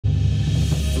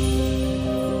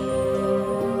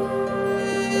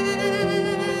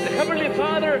Heavenly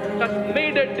Father has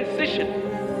made a decision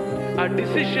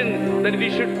that we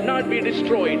should not be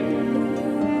destroyed.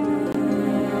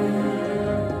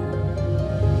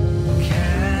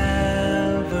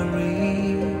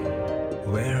 Calvary,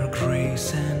 where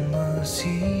grace and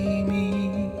mercy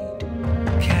meet.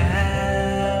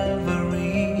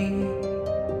 Calvary,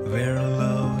 where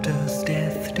love does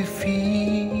death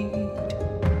defeat.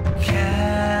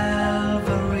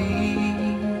 Calvary,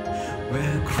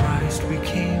 where Christ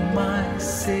became my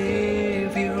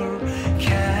Saviour.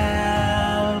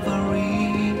 Calvary,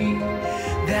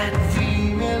 that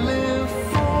we may live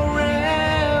forevermore.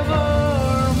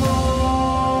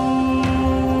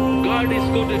 God is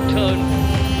going to turn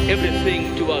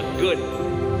everything to our good.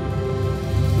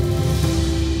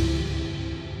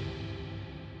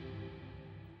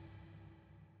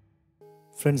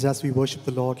 Friends, as we worship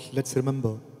the Lord, let's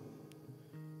remember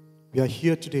we are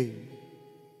here today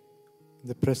in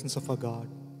the presence of our God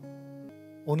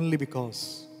only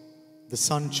because the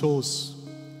Son chose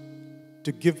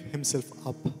to give Himself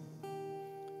up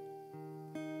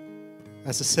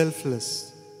as a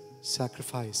selfless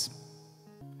sacrifice.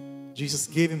 Jesus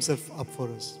gave Himself up for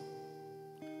us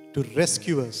to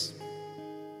rescue us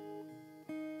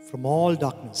from all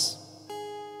darkness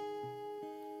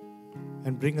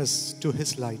and bring us to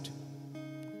His light.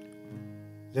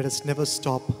 Let us never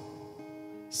stop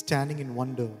standing in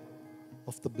wonder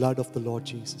of the blood of the Lord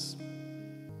Jesus.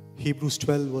 Hebrews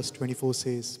 12 verse 24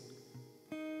 says,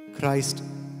 Christ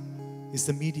is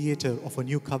the mediator of a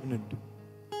new covenant,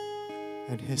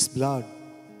 and His blood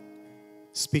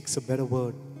speaks a better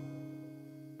word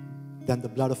than the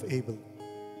blood of Abel.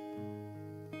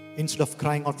 Instead of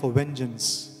crying out for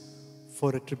vengeance,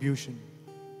 for retribution,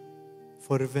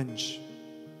 for revenge,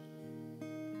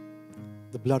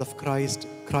 the blood of Christ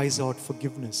cries out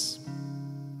forgiveness,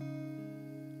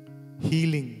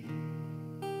 healing,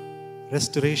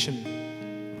 restoration,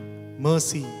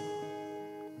 mercy,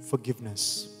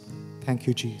 forgiveness. Thank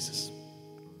you, Jesus.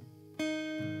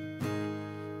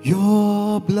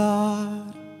 Your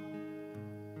blood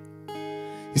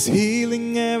is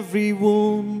healing every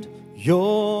wound.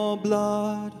 Your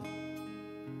blood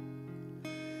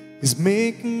is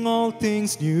making all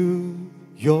things new.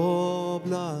 Your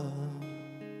blood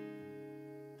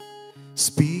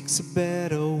speaks a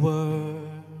better word.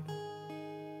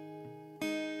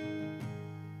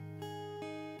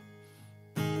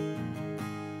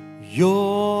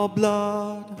 Your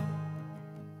blood,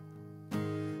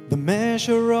 the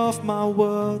measure of my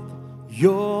worth.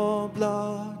 Your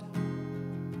blood,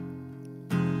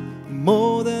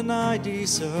 more than I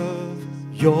deserve.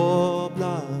 Your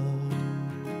blood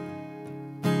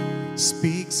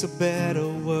speaks a better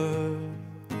word.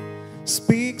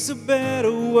 Speaks a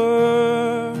better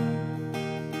word.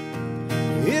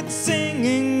 It's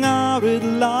singing out with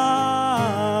life.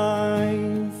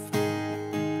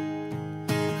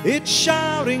 It's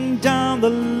shouting down the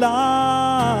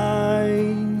lies.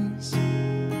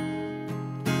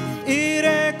 It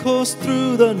echoes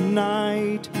through the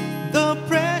night. The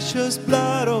precious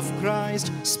blood of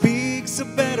Christ speaks a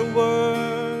better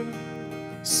word.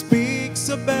 Speaks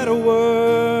a better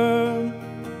word.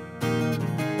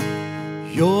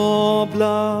 Your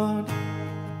blood,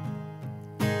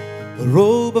 a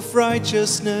robe of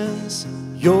righteousness.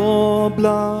 Your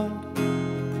blood,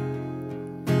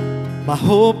 my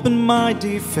hope and my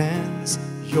defense.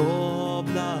 Your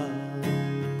blood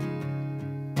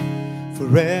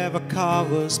forever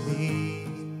covers me,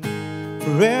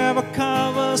 forever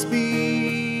covers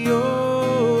me.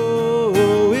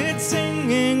 Oh, it's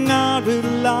singing out with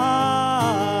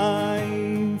life.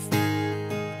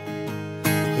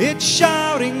 It's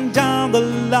shouting down the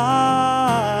lies.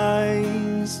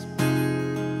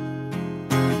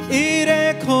 It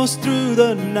echoes through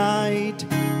the night.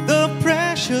 The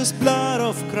precious blood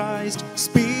of Christ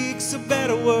speaks a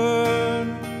better word.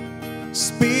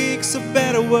 Speaks a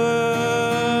better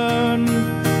word.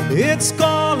 It's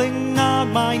calling out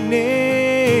my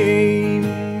name.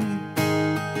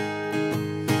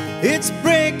 It's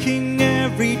breaking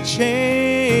every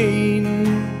chain.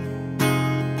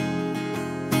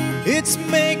 It's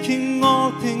making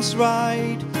all things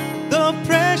right. The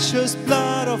precious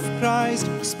blood of Christ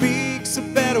speaks a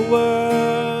better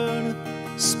word.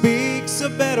 Speaks a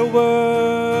better word.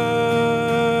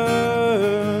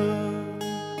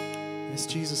 Yes,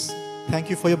 Jesus, thank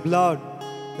you for your blood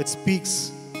that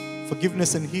speaks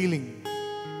forgiveness and healing,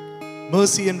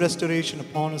 mercy and restoration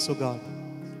upon us, O God.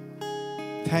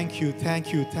 Thank you,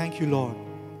 thank you, thank you, Lord,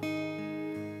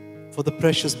 for the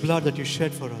precious blood that you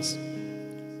shed for us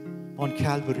on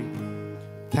Calvary.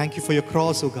 Thank you for your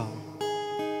cross, O God.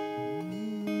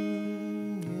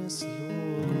 Yes,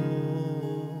 Lord.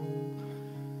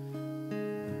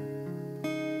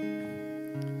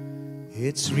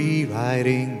 It's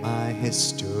rewriting my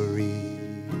history.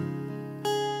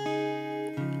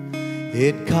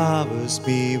 It covers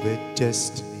me with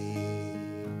destiny.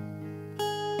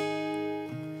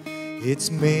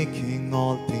 It's making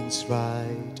all things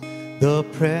right. The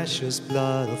precious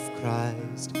blood of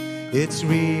Christ. It's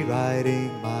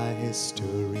rewriting my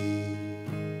history.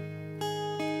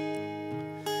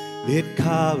 It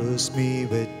covers me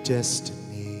with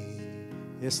destiny.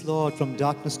 Yes, Lord, from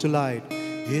darkness to light.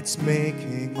 It's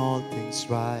making all things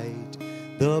right.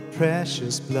 The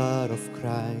precious blood of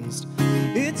Christ.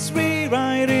 It's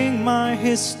rewriting my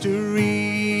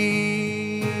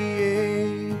history.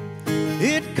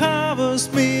 It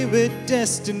covers me with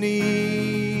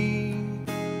destiny.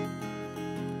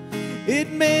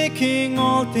 It making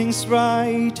all things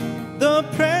right. The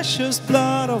precious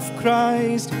blood of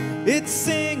Christ. It's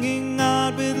singing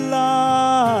out with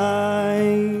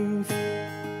life.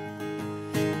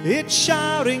 It's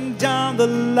shouting down the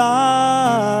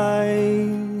lies.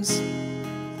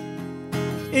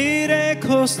 It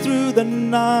echoes through the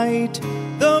night.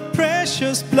 The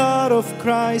precious blood of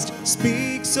Christ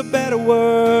speaks a better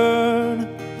word.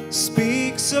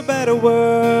 Speaks a better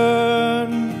word.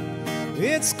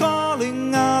 It's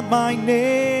calling out my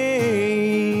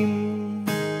name.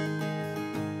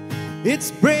 It's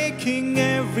breaking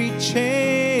every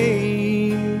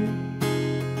chain.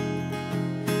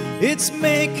 It's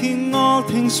making all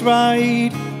things right.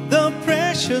 The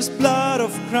precious blood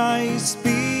of Christ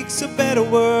speaks a better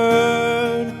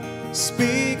word.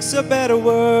 Speaks a better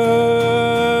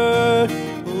word.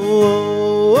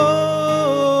 Oh,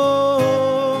 oh,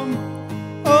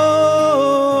 oh,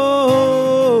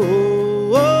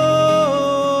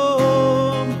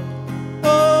 oh,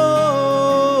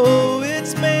 oh,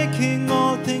 it's making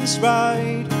all things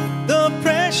right. The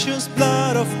precious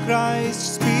blood of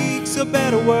Christ speaks a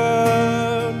better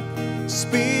word.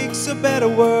 Speaks a better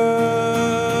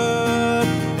word.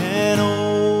 And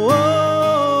oh,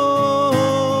 oh,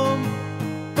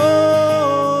 oh,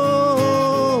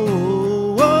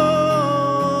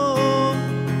 oh,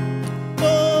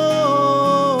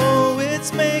 oh,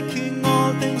 it's making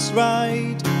all things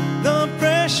right. The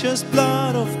precious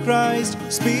blood of Christ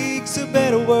speaks a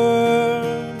better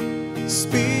word.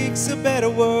 Speaks a better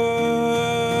word.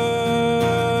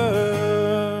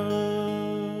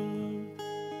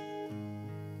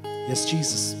 Yes,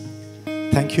 Jesus.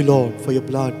 Thank you, Lord, for your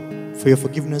blood, for your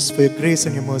forgiveness, for your grace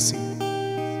and your mercy.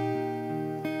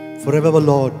 Forever,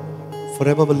 Lord,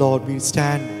 we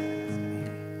stand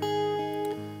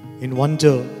in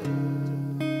wonder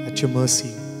at your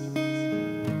mercy,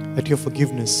 at your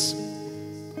forgiveness.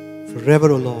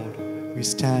 Forever, O Lord, we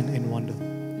stand in wonder,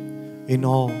 in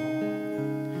awe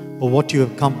of what you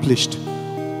have accomplished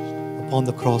upon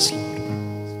the cross, Lord,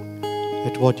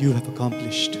 at what you have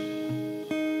accomplished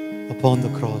upon the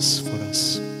cross for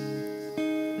us.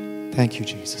 Thank you,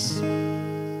 Jesus.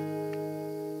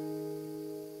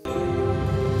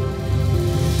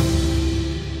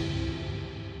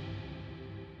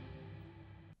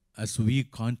 As we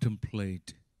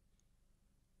contemplate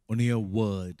on your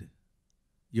word,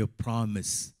 your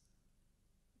promise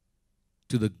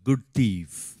to the good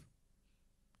thief,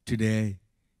 today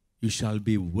you shall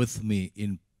be with me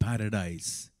in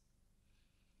paradise.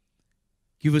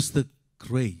 Give us the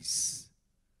grace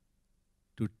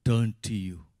to turn to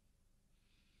you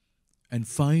and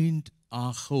find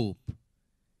our hope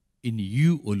in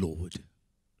you, O Lord.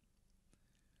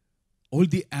 All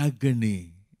the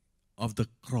agony of the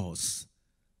cross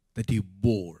that you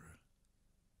bore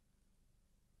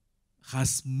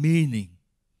has meaning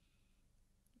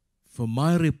for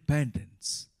my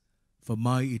repentance, for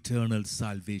my eternal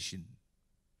salvation.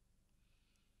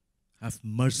 Have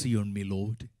mercy on me,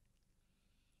 Lord,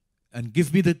 and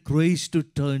give me the grace to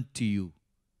turn to you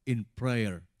in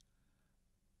prayer.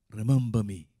 Remember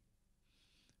me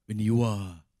when you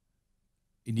are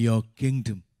in your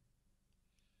kingdom.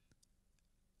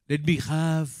 Let me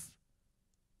have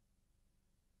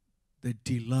the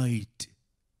delight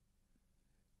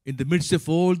in the midst of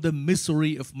all the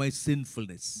misery of my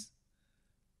sinfulness,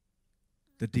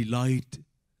 the delight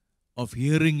of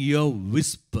hearing your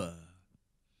whisper,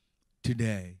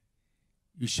 today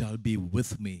you shall be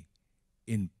with me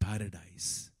in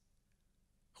paradise.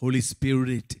 Holy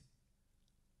Spirit,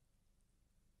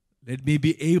 let me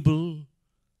be able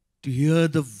to hear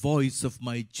the voice of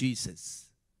my Jesus,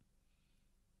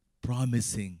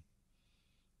 promising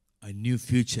a new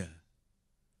future,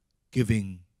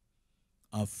 giving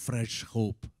a fresh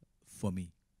hope for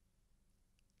me.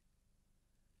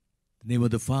 In the name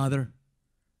of the Father,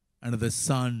 and of the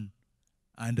Son,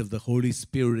 and of the Holy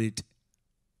Spirit.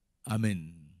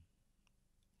 Amen.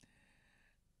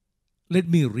 Let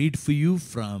me read for you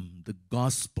from the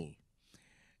Gospel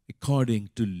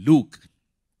according to Luke,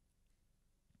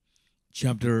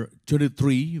 chapter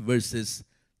 23, verses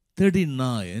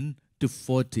 39 to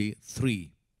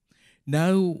 43.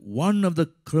 Now one of the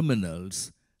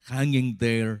criminals hanging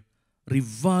there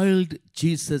reviled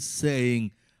Jesus,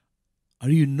 saying, "Are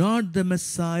you not the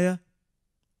Messiah?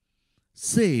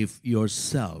 Save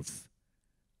yourself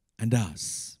and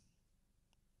us."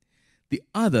 The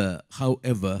other,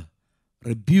 however,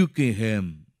 rebuking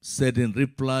him, said in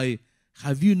reply,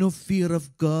 "Have you no fear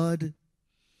of God?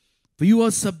 For you are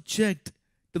subject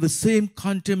to the same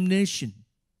condemnation.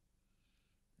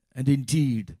 And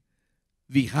indeed,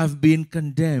 we have been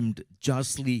condemned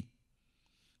justly,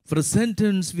 for the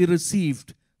sentence we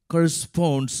received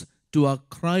corresponds to our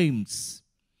crimes.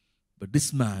 But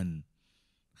this man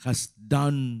has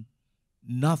done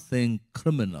nothing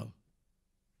criminal."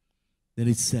 Then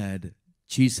he said,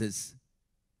 "Jesus,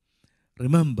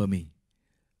 remember me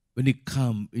when you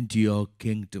come into your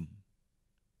kingdom."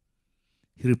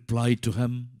 He replied to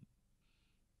him,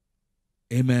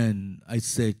 "Amen, I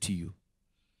say to you,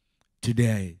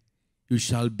 today you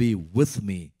shall be with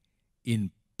me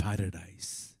in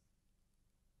paradise."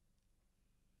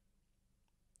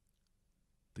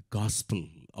 The Gospel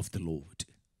of the Lord.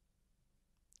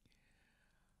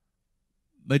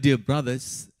 My dear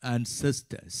brothers and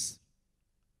sisters,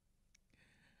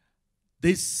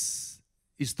 this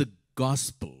is the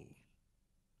gospel,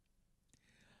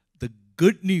 the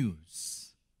good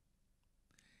news.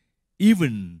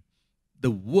 Even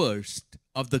the worst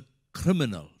of the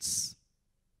criminals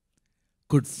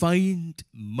could find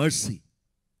mercy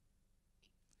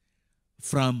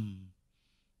from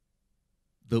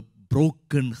the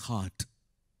broken heart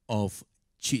of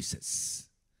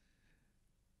Jesus,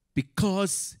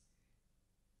 because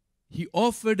he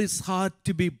offered his heart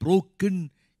to be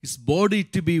broken, his body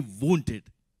to be wounded,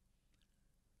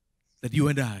 that you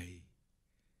and I,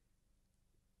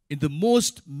 in the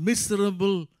most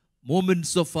miserable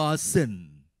moments of our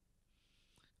sin,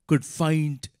 could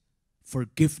find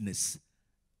forgiveness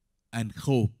and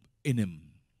hope in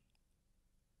him.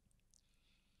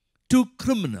 Two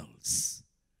criminals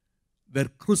were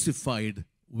crucified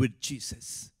with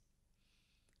Jesus.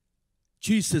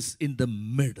 Jesus in the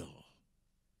middle.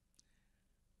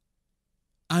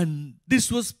 And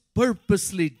this was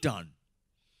purposely done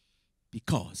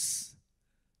because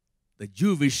the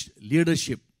Jewish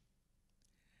leadership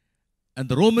and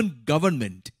the Roman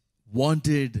government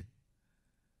wanted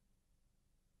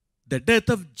the death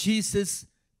of Jesus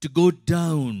to go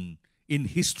down in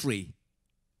history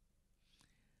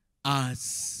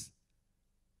as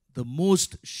the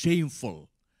most shameful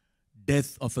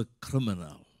death of a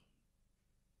criminal.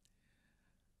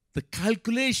 The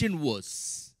calculation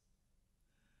was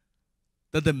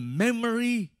that the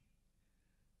memory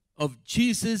of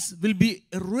Jesus will be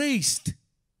erased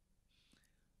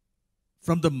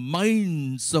from the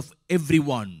minds of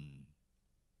everyone.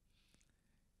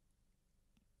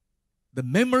 The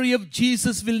memory of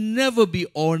Jesus will never be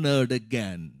honored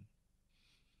again.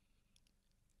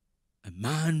 A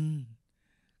man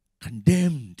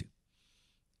condemned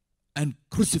and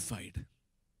crucified.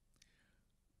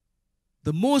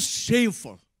 The most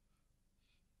shameful,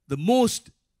 the most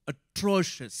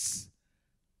atrocious,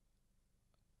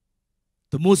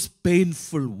 the most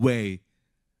painful way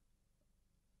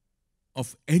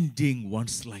of ending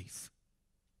one's life.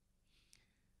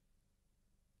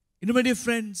 You know, my dear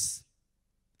friends,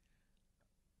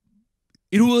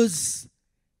 it was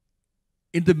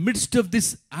in the midst of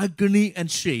this agony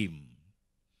and shame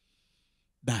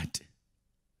that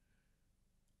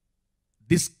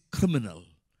this criminal,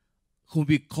 whom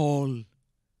we call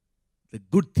the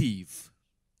good thief,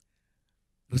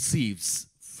 receives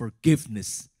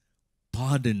forgiveness,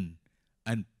 pardon,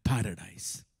 and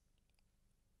paradise.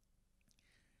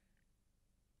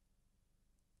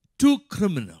 Two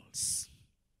criminals,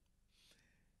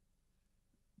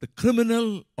 the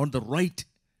criminal on the right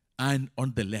and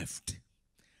on the left,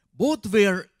 both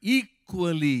were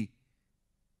equally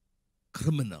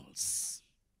criminals.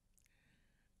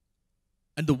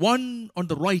 And the one on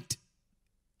the right,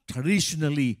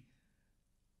 traditionally,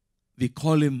 we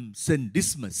call him Saint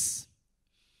Dismas,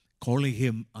 calling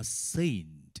him a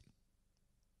saint.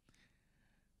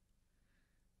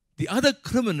 The other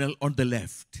criminal on the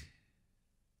left,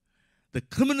 the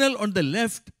criminal on the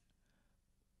left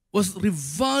was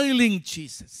reviling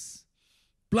Jesus,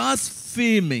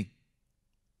 blaspheming,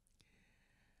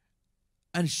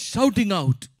 and shouting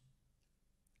out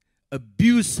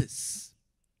abuses.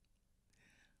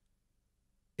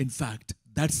 In fact,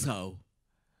 that's how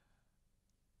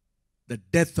the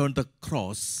death on the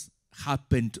cross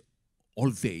happened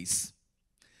always.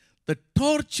 The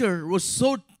torture was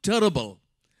so terrible.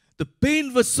 The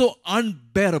pain was so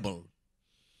unbearable.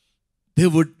 They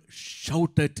would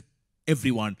shout at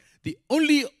everyone. The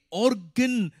only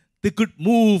organ they could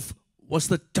move was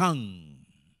the tongue.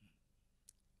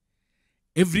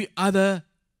 Every other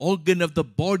organ of the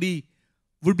body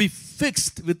would be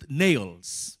fixed with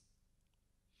nails.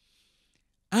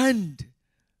 And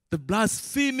the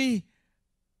blasphemy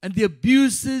and the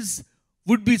abuses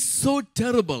would be so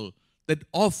terrible that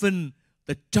often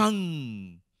the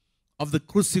tongue of the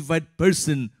crucified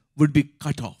person would be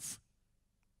cut off.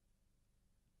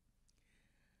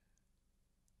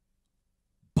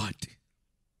 But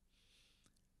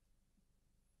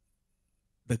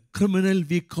the criminal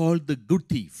we call the good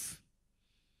thief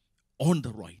on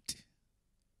the right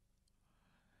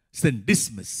is then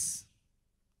dismissed.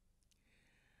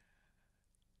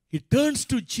 He turns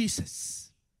to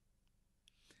Jesus.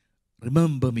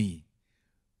 Remember me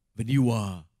when you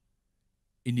are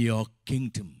in your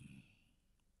kingdom.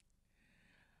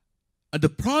 And the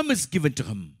promise given to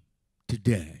him,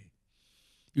 today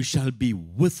you shall be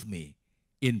with me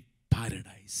in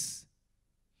paradise.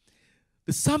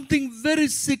 There's something very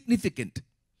significant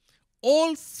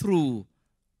all through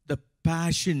the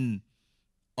passion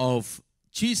of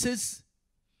Jesus.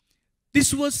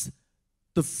 This was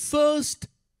the first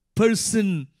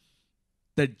person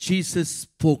that Jesus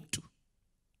spoke to.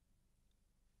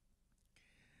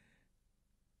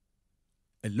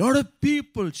 A lot of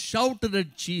people shouted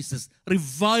at Jesus,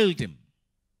 reviled him.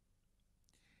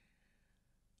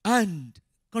 And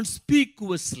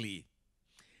conspicuously,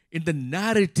 in the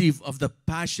narrative of the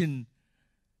Passion,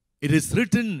 it is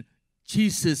written,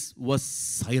 Jesus was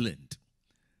silent.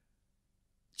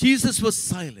 Jesus was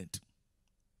silent.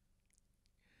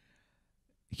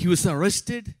 He was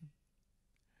arrested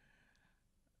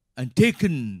and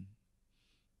taken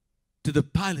to the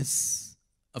palace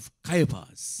of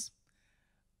Caiaphas.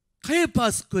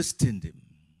 Caiaphas questioned him.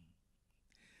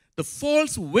 The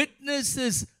false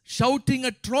witnesses shouting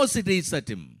atrocities at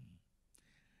him.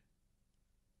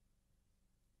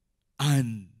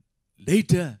 And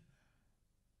later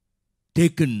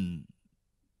taken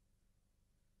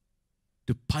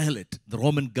to Pilate, the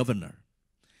Roman governor.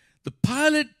 The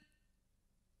Pilate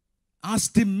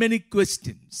asked him many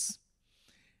questions.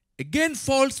 Again,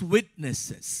 false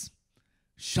witnesses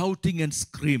shouting and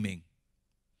screaming.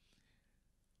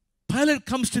 Pilate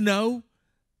comes to know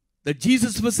that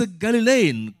Jesus was a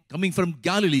Galilean coming from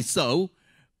Galilee. So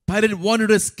Pilate wanted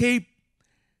to escape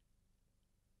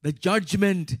the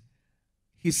judgment.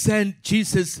 He sent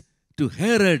Jesus to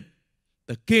Herod,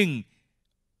 the king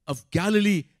of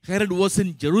Galilee. Herod was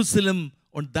in Jerusalem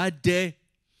on that day.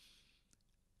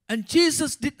 And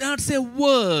Jesus did not say a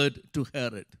word to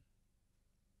Herod.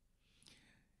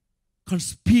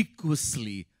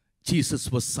 Conspicuously, Jesus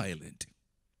was silent.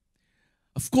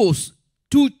 Of course,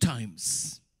 2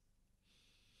 times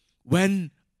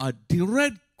when a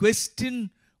direct question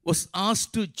was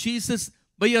asked to Jesus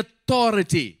by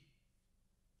authority,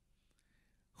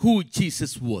 who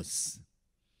Jesus was.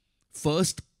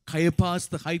 First, Caiaphas,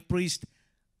 the high priest,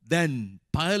 then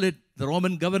Pilate, the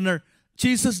Roman governor.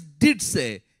 Jesus did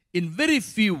say in very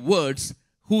few words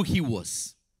who he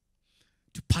was.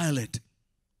 To Pilate,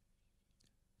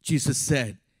 Jesus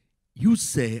said, you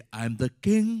say I am the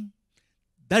king.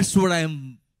 That's what I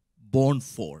am born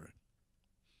for.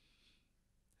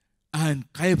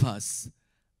 And Caiaphas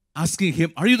asking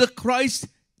him, are you the Christ?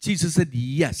 Jesus said,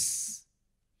 yes.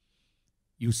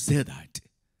 You say that.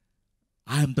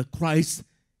 I am the Christ.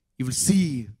 You will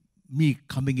see me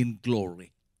coming in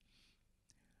glory.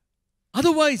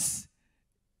 Otherwise,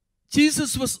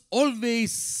 Jesus was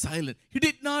always silent. He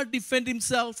did not defend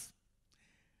himself.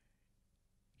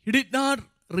 He did not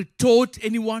retort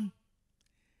anyone.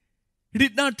 He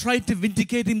did not try to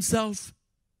vindicate himself.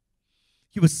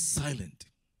 He was silent.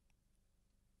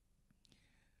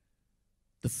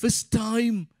 The first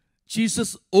time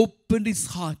Jesus opened his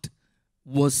heart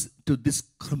was to this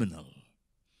criminal.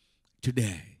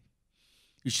 Today,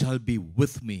 you shall be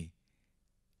with me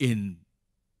in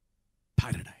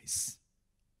paradise.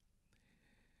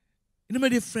 You know, my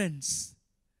dear friends,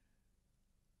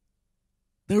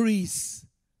 there is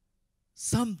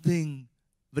something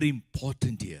very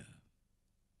important here.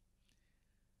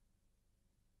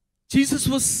 Jesus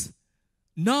was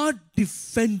not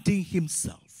defending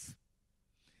himself,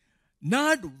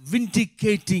 not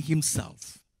vindicating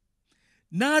himself,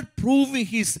 not proving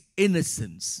his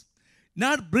innocence,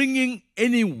 not bringing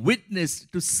any witness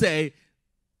to say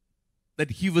that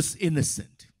he was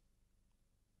innocent.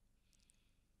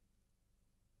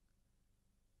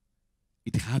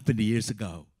 It happened years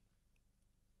ago.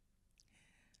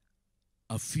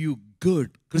 a few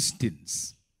good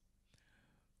Christians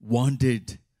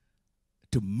wanted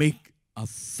to make a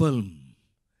film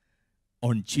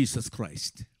on Jesus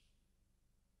Christ.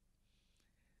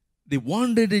 They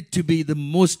wanted it to be the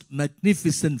most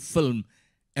magnificent film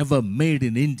ever made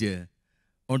in India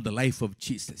on the life of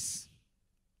Jesus.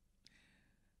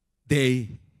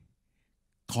 They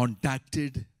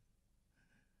contacted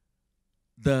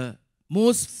the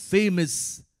most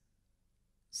famous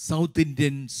South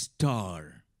Indian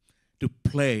star to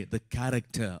play the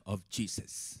character of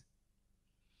Jesus.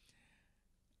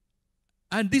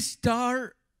 And this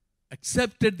star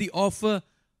accepted the offer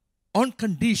on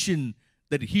condition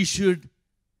that he should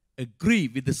agree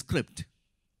with the script.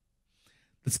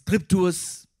 The script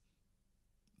was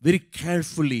very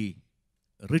carefully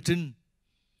written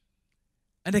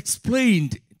and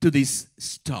explained to this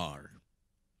star.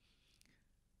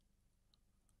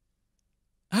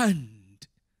 And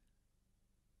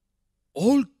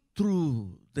all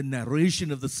through the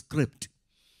narration of the script,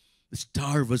 the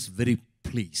star was very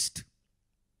pleased.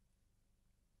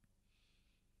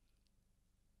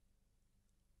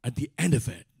 At the end of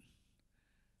it,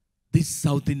 this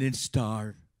South Indian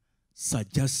star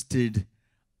suggested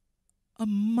a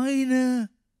minor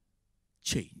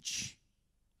change,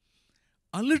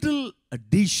 a little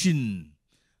addition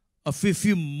of a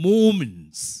few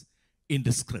moments in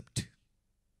the script.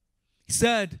 He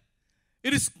said,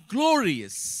 "It is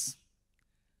glorious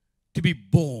to be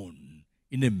born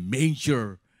in a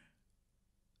manger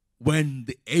when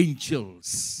the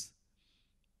angels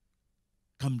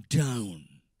come down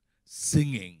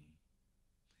singing.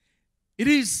 It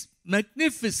is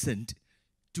magnificent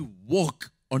to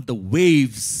walk on the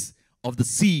waves of the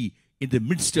sea in the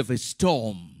midst of a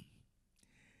storm.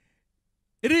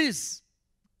 It is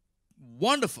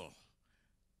wonderful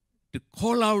to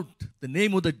call out the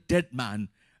name of the dead man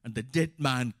and the dead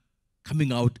man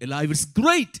coming out alive. It's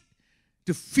great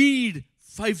to feed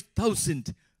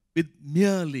 5,000 with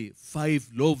merely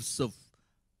 5 loaves of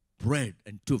bread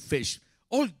and 2 fish.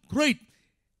 All great.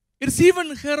 It is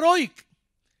even heroic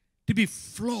to be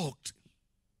flogged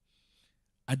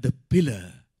at the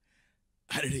pillar.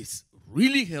 And it is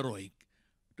really heroic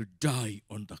to die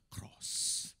on the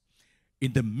cross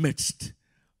in the midst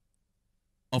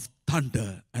of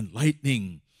thunder and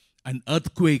lightning and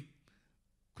earthquake.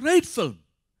 Great film.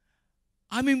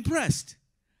 I'm impressed.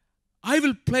 I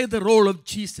will play the role of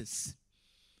Jesus.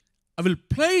 I will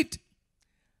play it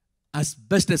as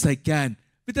best as I can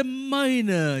with a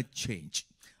minor change,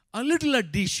 a little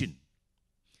addition."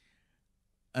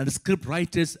 And the script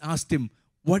writers asked him,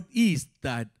 "What is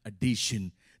that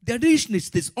addition?" The addition is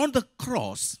this: on the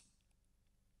cross,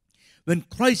 when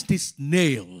Christ is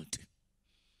nailed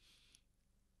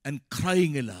and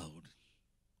crying aloud,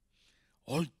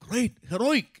 all great,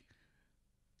 heroic,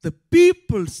 the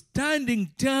people standing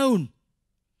down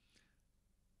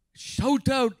shout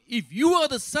out, "If you are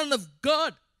the Son of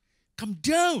God, come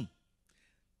down."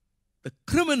 The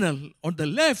criminal on the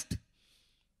left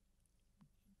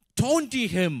taunting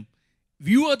him, "If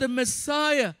you are the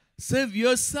Messiah, save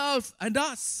yourself and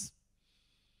us."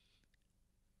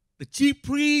 The chief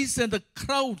priests and the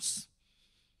crowds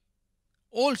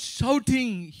all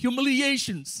shouting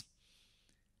humiliations.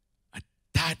 At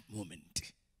that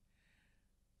moment,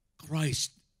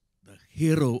 Christ, the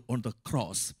hero on the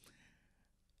cross,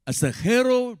 as a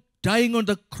hero dying on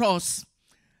the cross,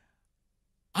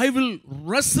 I will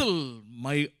wrestle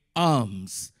my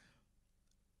arms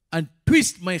and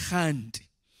twist my hand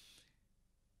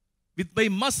with my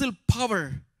muscle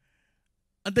power,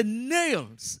 and the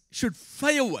nails should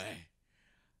fly away.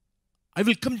 I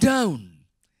will come down,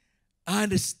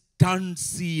 and a stunned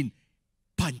scene,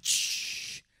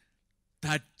 punch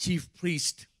that chief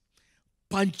priest,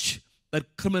 punch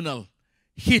that criminal,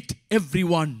 hit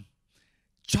everyone,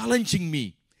 challenging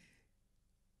me.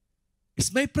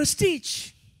 It's my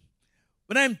prestige.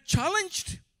 When I'm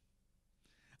challenged,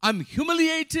 I'm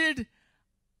humiliated,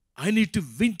 I need to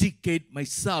vindicate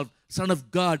myself. Son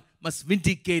of God must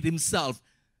vindicate himself.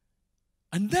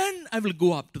 And then I will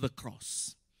go up to the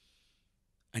cross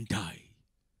and die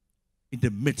in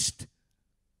the midst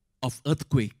of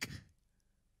earthquake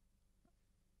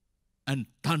and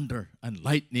thunder and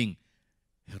lightning,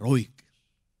 heroic.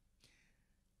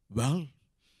 Well,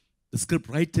 the script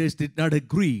writers did not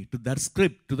agree to that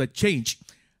script, to that change,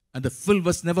 and the film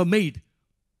was never made.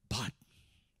 But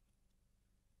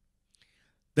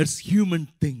that's human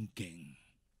thinking.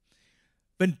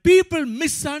 When people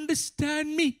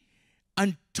misunderstand me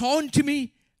and taunt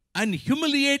me and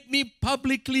humiliate me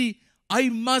publicly, I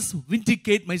must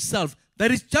vindicate myself.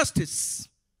 That is justice.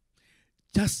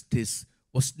 Justice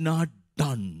was not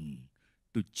done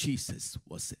to Jesus,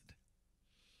 was it?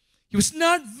 He was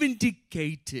not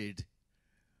vindicated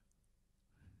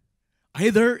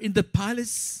either in the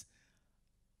palace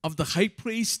of the high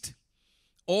priest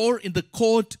or in the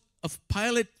court of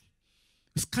Pilate.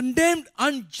 He was condemned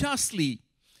unjustly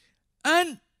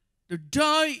and to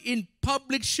die in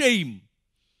public shame.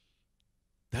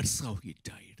 That's how he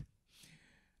died.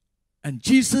 And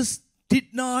Jesus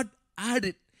did not add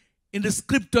it in the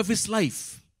script of his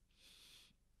life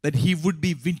that he would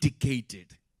be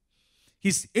vindicated.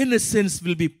 His innocence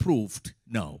will be proved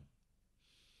now.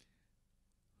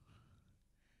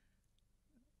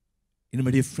 My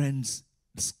dear friends,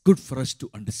 it's good for us to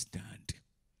understand.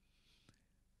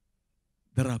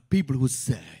 There are people who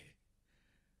say,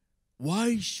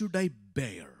 why should I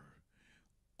bear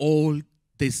all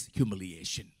this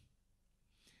humiliation?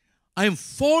 I am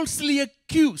falsely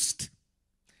accused.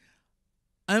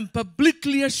 I am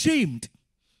publicly ashamed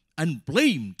and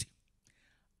blamed.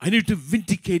 I need to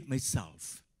vindicate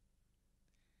myself.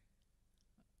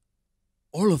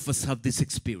 All of us have this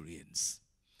experience.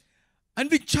 And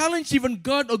we challenge even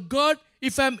God, oh God,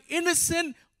 if I'm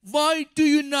innocent, why do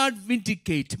you not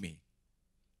vindicate me?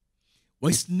 Why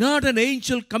is not an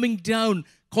angel coming down,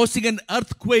 causing an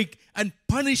earthquake and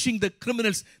punishing the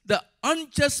criminals? The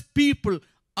unjust people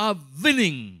are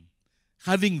winning,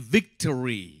 having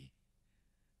victory.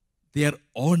 They are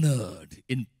honored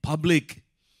in public.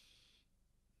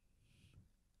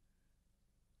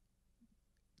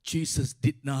 Jesus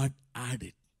did not add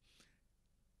it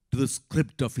to the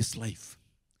script of his life.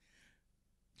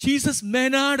 Jesus may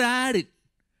not add it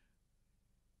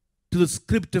to the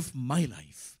script of my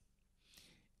life,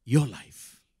 your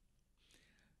life.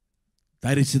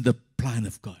 That is in the plan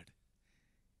of God.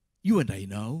 You and I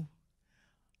know,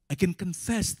 I can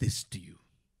confess this to you.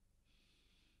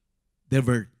 There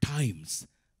were times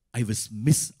I was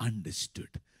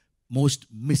misunderstood, most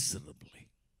miserably.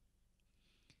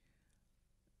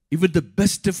 Even the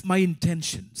best of my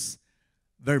intentions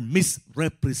were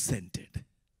misrepresented.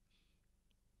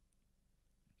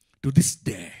 To this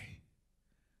day,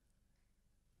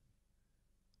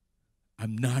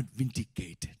 I'm not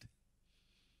vindicated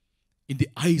in the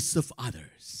eyes of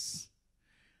others.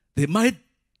 They might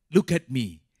look at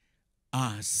me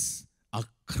as a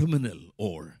criminal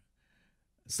or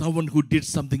someone who did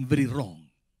something very wrong.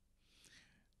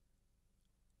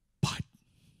 But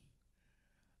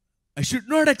I should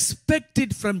not expect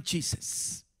it from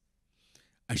Jesus.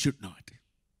 I should not.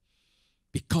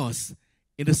 Because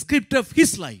in the script of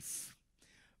his life,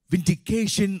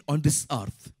 vindication on this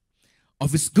earth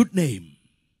of his good name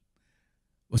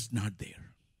was not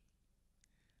there.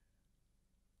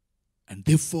 And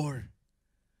therefore,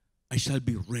 I shall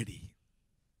be ready.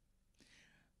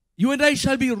 You and I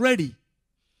shall be ready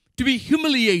to be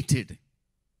humiliated,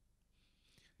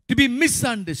 to be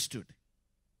misunderstood,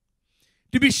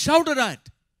 to be shouted at,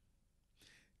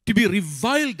 to be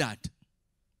reviled at,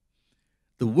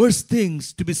 the worst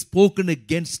things to be spoken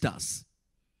against us.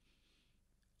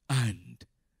 And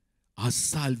our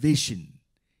salvation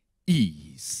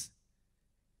is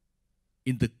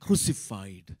in the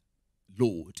crucified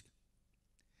Lord.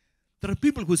 There are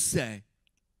people who say,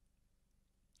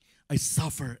 I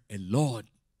suffer a lot.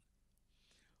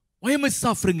 Why am I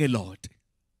suffering a lot?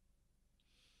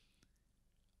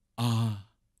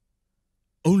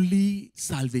 Only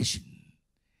salvation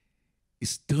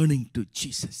is turning to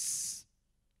Jesus.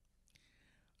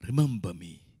 Remember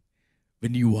me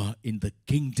when you are in the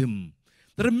kingdom.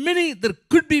 There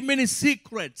could be many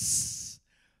secrets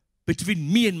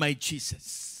between me and my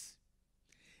Jesus.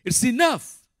 It's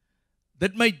enough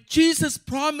that my Jesus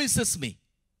promises me.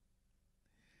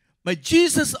 My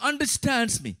Jesus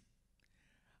understands me.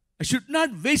 I should not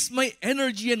waste my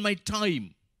energy and my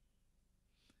time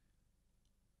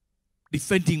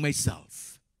defending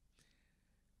myself.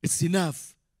 It's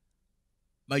enough.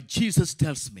 My Jesus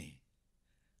tells me,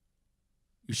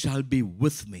 you shall be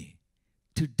with me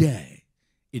today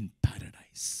in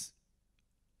paradise.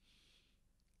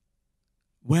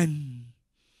 When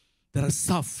there are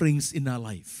sufferings in our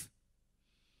life,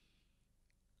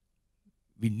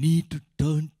 we need to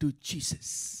turn to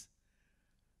Jesus.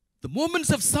 The moments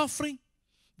of suffering,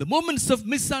 the moments of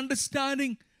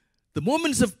misunderstanding, the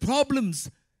moments of problems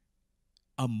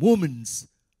are moments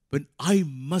when I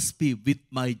must be with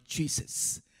my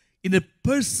Jesus in a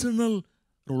personal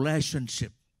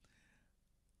relationship.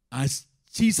 As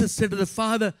Jesus said to the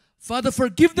Father, Father,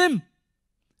 forgive them.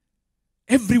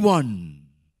 Everyone.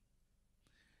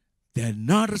 They are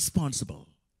not responsible.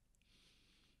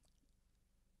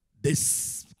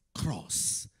 This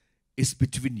cross is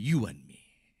between you and me.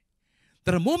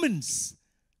 There are moments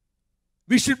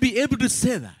we should be able to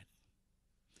say that.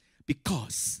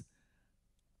 Because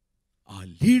our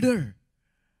leader,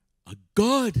 our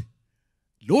God,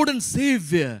 Lord and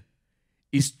Savior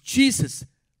is Jesus,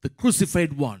 the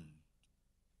crucified one.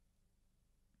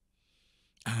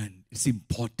 And it's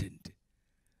important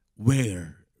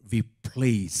where I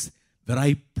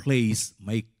place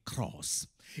my cross.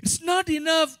 It's not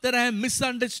enough that I am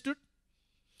misunderstood.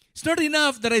 It's not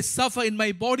enough that I suffer in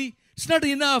my body. It's not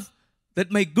enough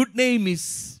that my good name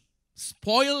is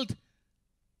spoiled.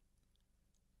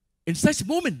 In such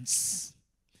moments,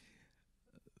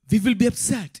 we will be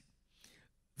upset.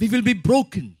 We will be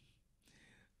broken.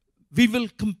 We will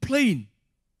complain.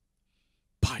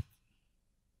 But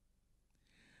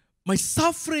my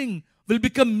suffering will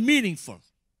become meaningful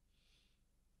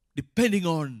depending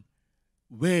on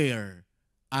where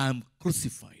I am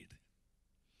crucified.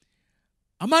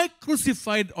 Am I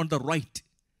crucified on the right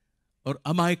or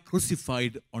am I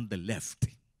crucified on the left?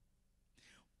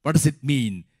 What does it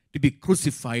mean to be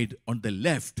crucified on the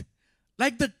left?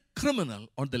 Like the criminal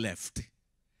on the left.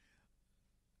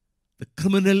 The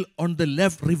criminal on the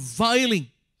left reviling,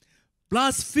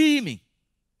 blaspheming,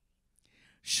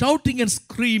 shouting and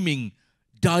screaming,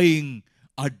 dying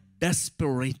a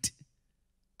desperate,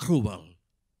 cruel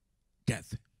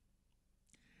death.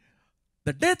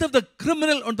 The death of the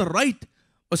criminal on the right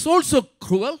was also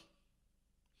cruel,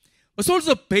 was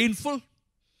also painful,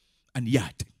 and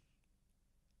yet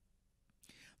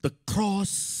the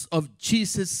cross of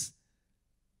Jesus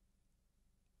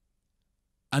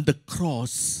and the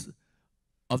cross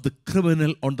of the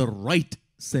criminal on the right,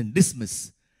 St.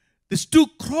 Dismas, these two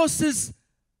crosses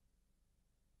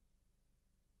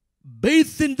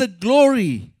bathed in the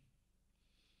glory,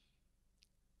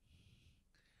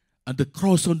 and the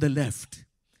cross on the left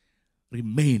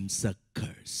remains a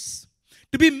curse.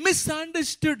 To be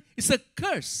misunderstood is a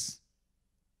curse.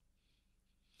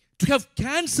 To have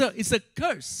cancer is a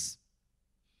curse.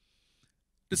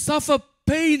 To suffer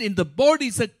pain in the body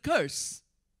is a curse.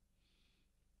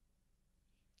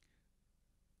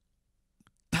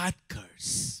 That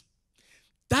curse,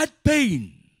 that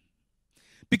pain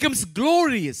becomes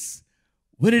glorious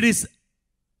when it is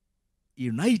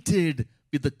united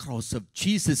with the cross of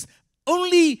Jesus.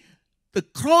 Only the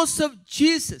cross of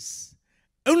Jesus,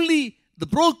 only the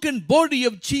broken body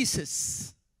of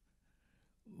Jesus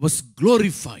was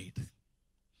glorified.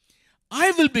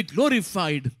 I will be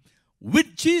glorified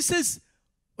with Jesus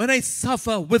when I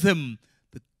suffer with him.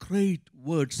 The great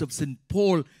words of St.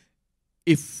 Paul,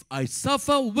 if I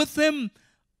suffer with him,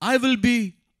 I will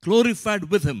be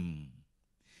glorified with him.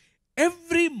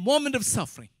 Every moment of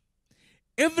suffering,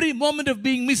 every moment of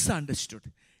being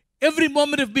misunderstood, every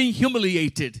moment of being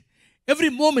humiliated, every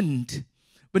moment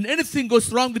when anything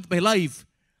goes wrong with my life,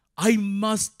 I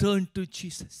must turn to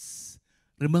Jesus.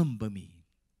 Remember me.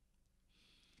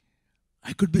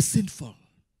 I could be sinful.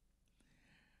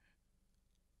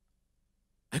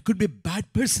 I could be a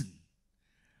bad person.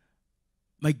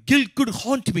 My guilt could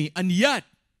haunt me, and yet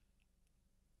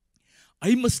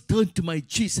I must turn to my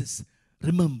Jesus.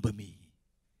 Remember me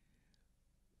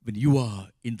when you are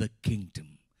in the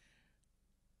kingdom.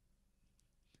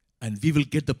 And we will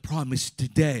get the promise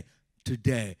today.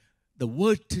 Today. The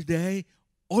word today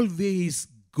always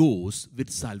goes with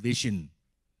salvation.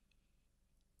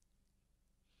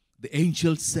 The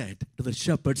angel said to the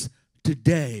shepherds,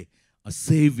 today a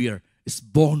Saviour is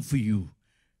born for you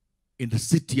in the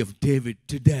city of David.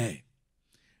 Today.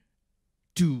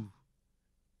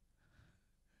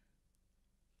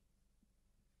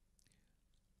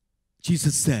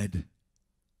 Jesus said,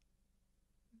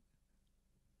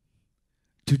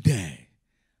 today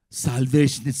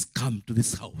salvation is come to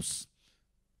this house,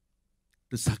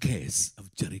 to Zacchaeus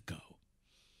of Jericho.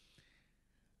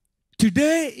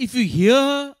 Today, if you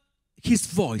hear his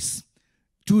voice,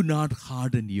 do not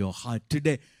harden your heart.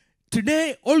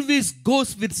 Today always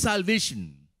goes with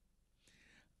salvation.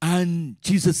 And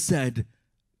Jesus said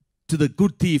to the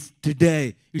good thief,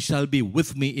 today you shall be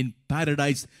with me in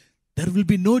paradise. There will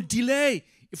be no delay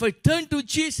if I turn to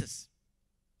Jesus.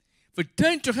 If I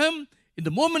turn to him in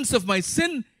the moments of my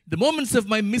sin, the moments of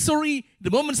my misery,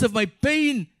 the moments of my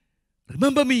pain,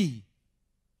 remember me.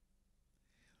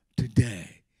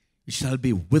 Today you shall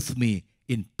be with me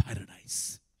in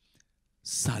paradise.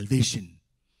 Salvation,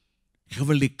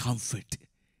 heavenly comfort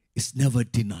is never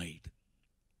denied.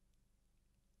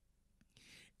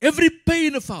 Every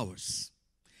pain of ours,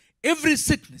 every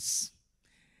sickness,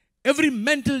 every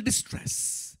mental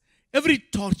distress, every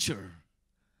torture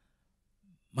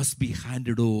must be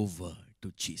handed over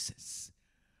to Jesus.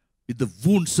 With the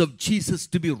wounds of Jesus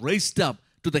to be raised up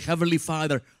to the Heavenly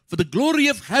Father, for the glory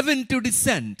of heaven to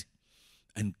descend,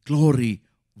 and glory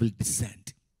will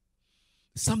descend.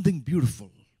 Something beautiful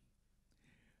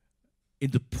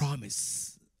in the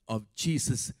promise of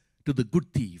Jesus to the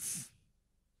good thief.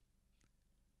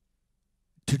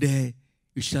 Today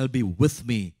you shall be with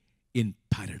me in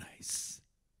paradise.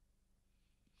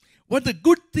 What the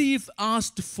good thief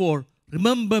asked for,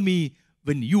 remember me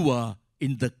when you are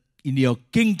in your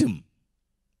kingdom.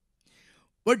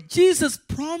 What Jesus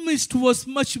promised was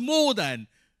much more than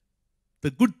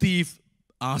the good thief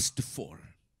asked for.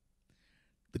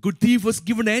 The good thief was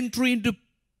given entry into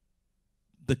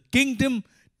the kingdom,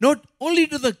 not only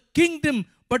to the kingdom,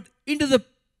 but into the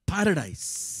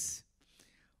paradise.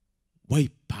 Why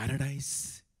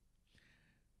paradise?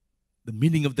 The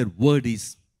meaning of that word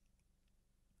is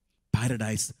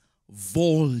paradise,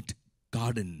 walled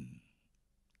garden.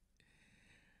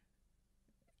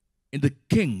 In the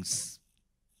king's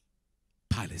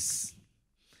palace,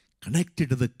 connected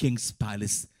to the king's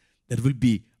palace, there will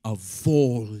be a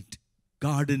walled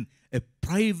garden, a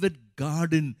private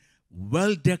garden,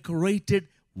 well decorated,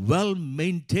 well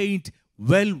maintained,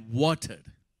 well watered.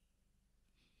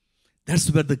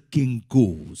 That's where the king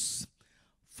goes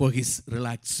for his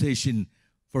relaxation,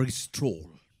 for his stroll.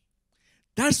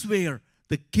 That's where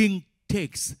the king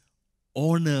takes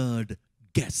honored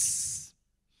guests.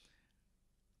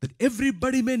 That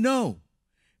everybody may know,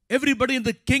 everybody in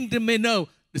the kingdom may know,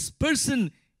 this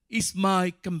person is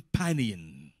my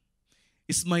companion,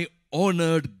 is my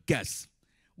honored guest.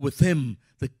 With him,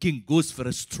 the king goes for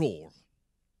a stroll.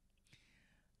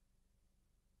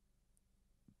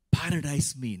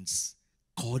 Paradise means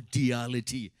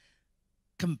cordiality,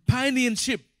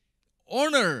 companionship,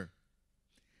 honor.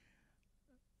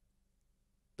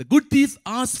 The good thief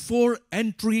asked for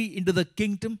entry into the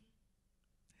kingdom,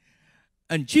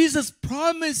 and Jesus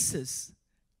promises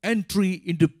entry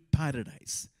into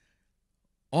paradise,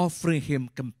 offering him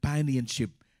companionship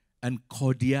and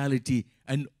cordiality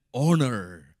and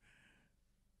honor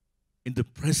in the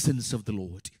presence of the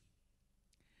Lord.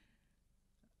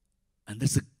 And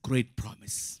that's a great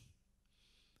promise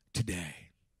today.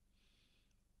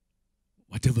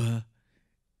 Whatever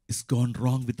is gone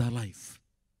wrong with our life,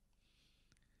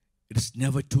 it is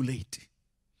never too late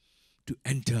to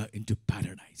enter into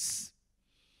paradise.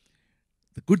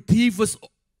 The good thief was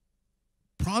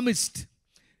promised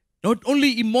not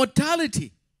only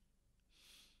immortality,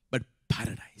 but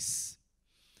paradise.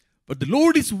 But the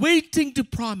Lord is waiting to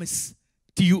promise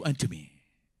to you and to me.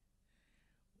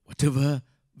 Whatever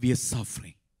we are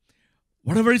suffering,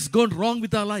 whatever is gone wrong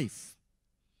with our life,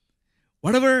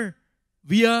 whatever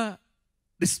we are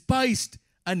despised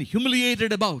and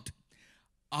humiliated about,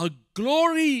 our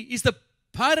glory is the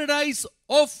paradise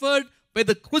offered by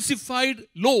the crucified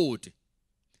Lord.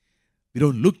 We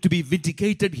don't look to be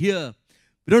vindicated here.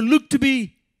 We don't look to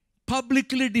be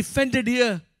publicly defended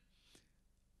here.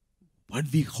 What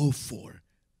we hope for,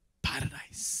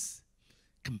 paradise,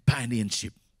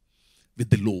 companionship with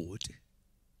the Lord.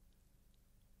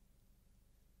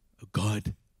 Oh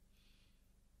God,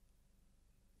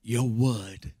 your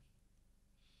word,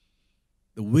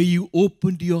 the way you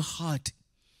opened your heart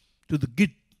to the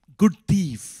good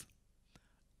thief,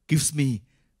 gives me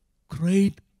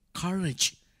great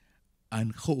courage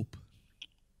and hope.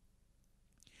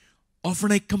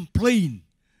 Often I complain,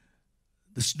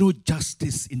 there's no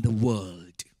justice in the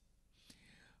world.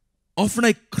 Often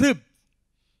I crib,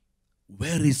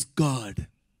 where is God?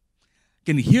 I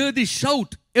can hear the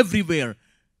shout everywhere.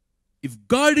 If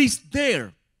God is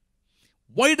there,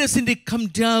 why doesn't he come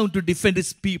down to defend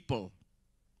his people?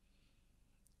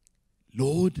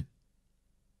 Lord,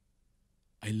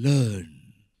 I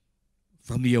learn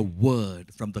from your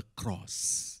word, from the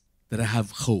cross, that I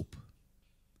have hope.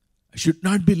 I should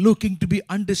not be looking to be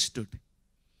understood,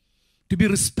 to be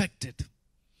respected,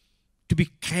 to be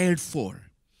cared for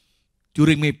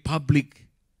during my public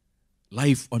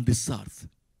life on this earth.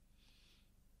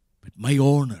 But my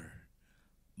honor,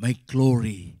 my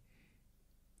glory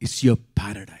is your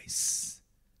paradise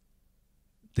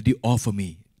that you offer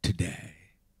me today.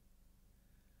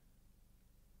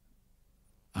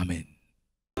 Amen.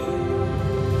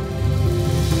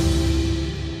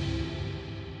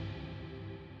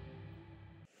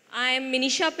 I am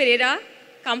Minisha Pereira,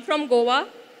 come from Goa,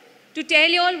 to tell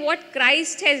you all what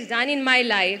Christ has done in my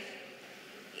life.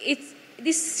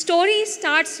 This story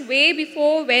starts way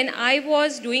before when I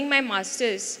was doing my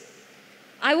masters.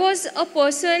 I was a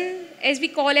person, as we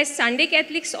call as Sunday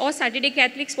Catholics or Saturday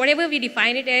Catholics, whatever we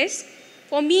define it as.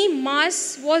 For me,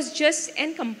 Mass was just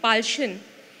an compulsion.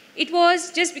 It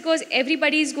was just because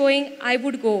everybody is going, I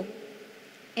would go.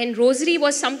 And Rosary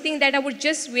was something that I would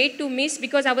just wait to miss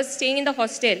because I was staying in the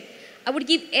hostel. I would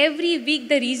give every week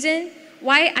the reason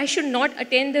why I should not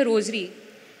attend the Rosary.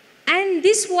 And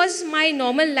this was my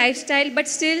normal lifestyle, but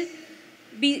still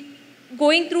be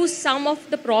going through some of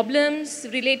the problems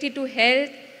related to health,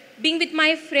 being with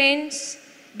my friends,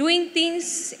 doing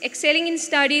things, excelling in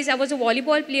studies. I was a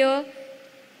volleyball player,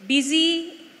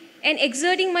 busy and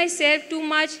exerting myself too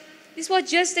much. This was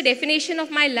just the definition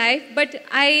of my life, but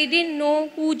I didn't know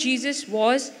who Jesus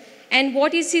was and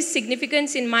what is his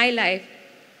significance in my life.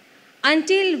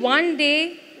 Until one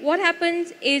day, what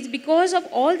happens is because of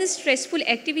all the stressful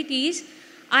activities,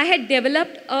 I had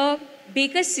developed a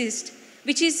Baker's cyst,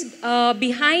 which is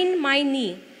behind my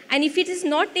knee. And if it is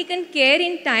not taken care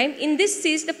in time, in this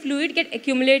cyst, the fluid get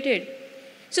accumulated.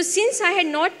 So since I had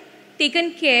not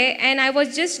taken care and I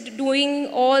was just doing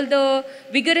all the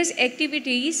vigorous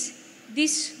activities,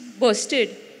 this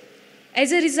bursted.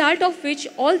 As a result of which,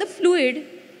 all the fluid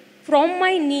from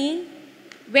my knee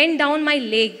went down my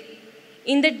leg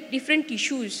in the different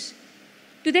tissues.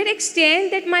 To that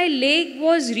extent that my leg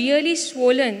was really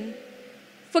swollen.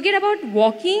 Forget about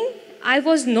walking, I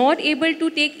was not able to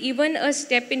take even a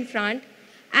step in front.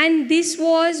 And this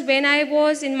was when I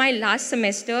was in my last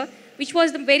semester, which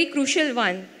was the very crucial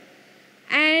one.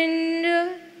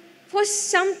 And for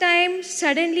some time,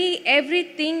 suddenly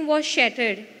everything was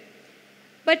shattered.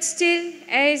 But still,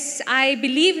 as I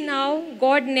believe now,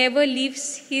 God never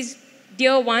leaves his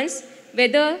dear ones.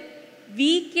 Whether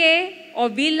we care or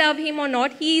we love him or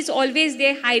not, he is always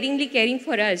there hidingly caring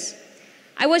for us.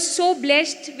 I was so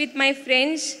blessed with my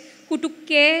friends who took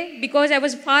care because I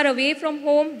was far away from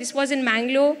home. This was in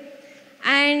Mangalore.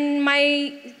 And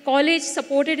my college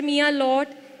supported me a lot.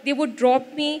 They would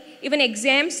drop me. Even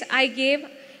exams I gave.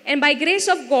 And by grace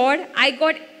of God, I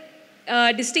got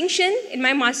distinction in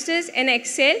my master's and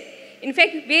excelled. In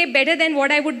fact, way better than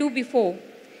what I would do before.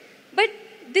 But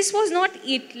this was not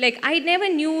it. Like, I never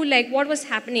knew like what was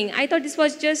happening. I thought this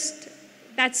was just,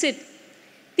 that's it.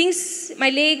 Things, my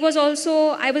leg was also,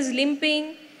 I was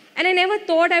limping. And I never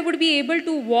thought I would be able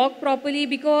to walk properly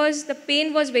because the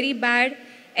pain was very bad.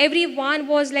 Everyone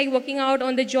was like working out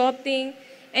on the job thing.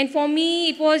 And for me,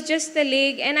 it was just the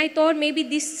leg. And I thought maybe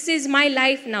this is my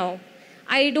life now.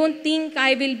 I don't think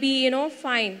I will be,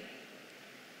 fine.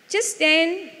 Just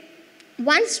then,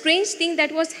 one strange thing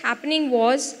that was happening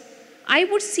was, I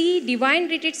would see Divine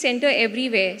Retreat Center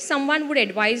everywhere. Someone would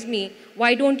advise me,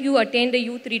 why don't you attend a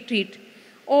youth retreat?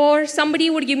 Or somebody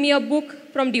would give me a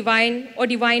book from Divine or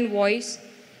Divine Voice.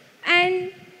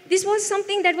 And this was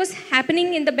something that was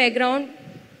happening in the background,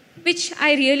 which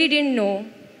I really didn't know.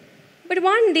 But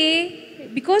one day,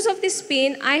 because of this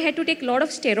pain, I had to take a lot of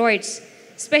steroids.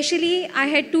 Especially, I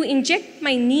had to inject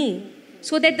my knee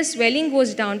so that the swelling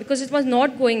goes down because it was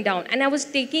not going down. And I was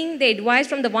taking the advice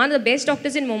from one of the best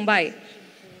doctors in Mumbai.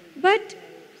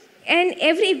 And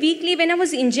every weekly when I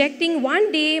was injecting,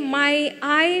 one day my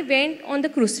eye went on the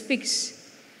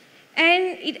crucifix.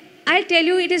 And I'll tell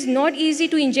you, it is not easy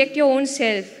to inject your own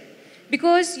self.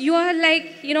 Because you are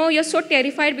like, you're so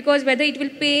terrified because whether it will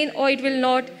pain or it will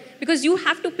not. Because you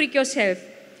have to prick yourself.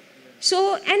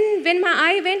 So, and when my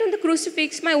eye went on the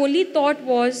crucifix, my only thought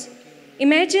was,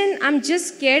 imagine I'm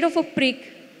just scared of a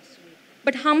prick.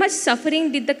 But how much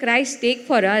suffering did the Christ take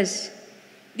for us?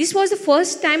 This was the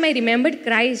first time I remembered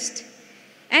Christ.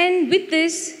 And with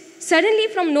this, suddenly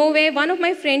from nowhere, one of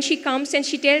my friends, she comes and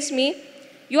she tells me,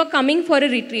 you are coming for a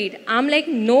retreat. I'm like,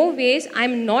 no ways,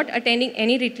 I'm not attending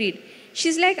any retreat.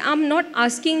 She's like, I'm not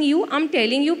asking you, I'm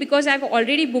telling you because I've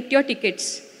already booked your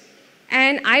tickets.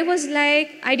 And I was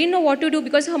like, I didn't know what to do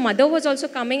because her mother was also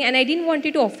coming and I didn't want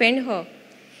it to offend her.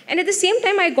 And at the same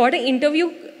time, I got an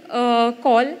interview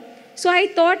call. So I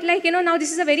thought like, now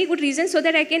this is a very good reason so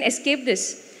that I can escape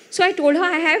this. So I told her,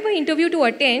 I have an interview to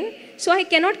attend, so I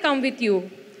cannot come with you.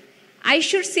 I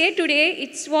should say today,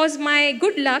 it was my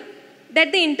good luck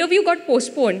that the interview got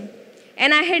postponed.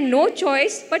 And I had no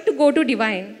choice but to go to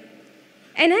Divine.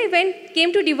 And I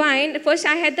came to Divine. First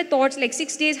I had the thoughts like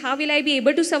 6 days, how will I be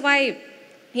able to survive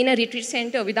in a retreat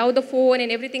center without the phone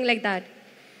and everything like that.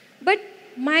 But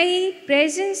my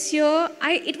presence here,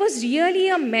 it was really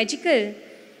a magical.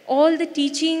 All the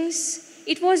teachings,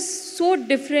 it was so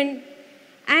different.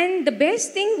 And the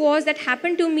best thing was that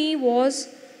happened to me was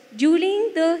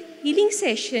during the healing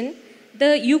session,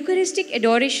 the Eucharistic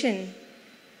Adoration.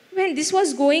 When this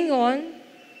was going on,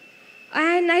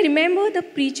 and I remember the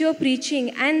preacher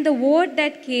preaching and the word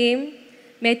that came,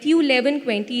 Matthew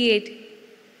 11:28.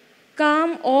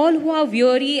 Come all who are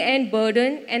weary and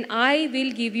burdened, and I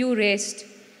will give you rest.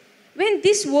 When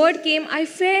this word came, I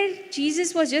felt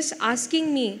Jesus was just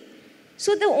asking me.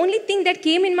 So the only thing that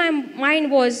came in my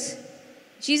mind was,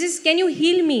 Jesus, can you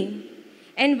heal me?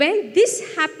 And when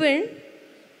this happened,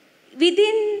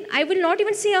 within, I will not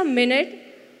even say a minute,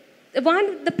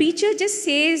 the preacher just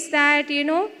says that,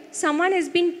 someone has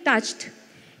been touched.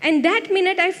 And that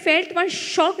minute I felt one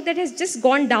shock that has just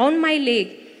gone down my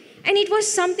leg. And it was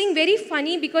something very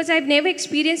funny because I've never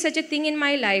experienced such a thing in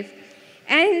my life.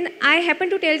 And I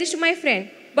happened to tell this to my friend.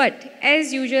 But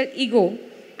as usual, ego,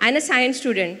 and a science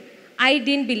student, I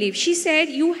didn't believe. She said,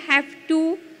 you have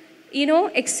to,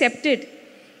 accept it.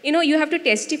 You have to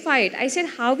testify it. I said,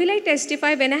 how will I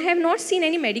testify when I have not seen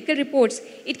any medical reports?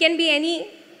 It can be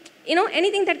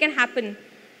anything that can happen.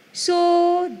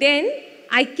 So then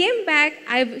I came back.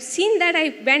 I've seen that.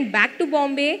 I went back to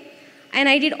Bombay and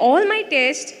I did all my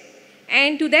tests.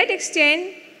 And to that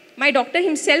extent, my doctor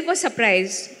himself was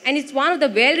surprised. And it's one of the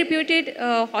well-reputed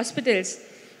hospitals.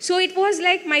 So it was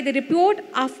like the report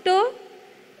after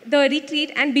the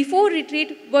retreat and before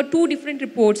retreat were two different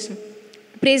reports.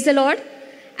 Praise the Lord.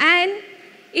 And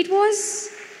it was,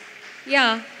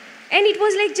 and it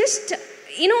was like just,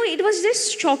 it was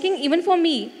just shocking even for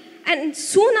me. And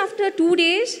soon after 2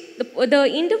 days, the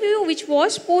interview which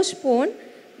was postponed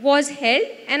was held,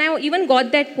 and I even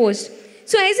got that post.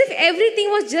 So as if everything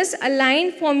was just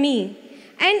aligned for me.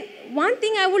 And one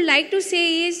thing I would like to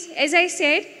say is, as I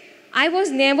said, I was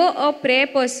never a prayer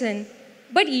person,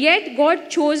 but yet God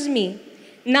chose me.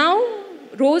 Now,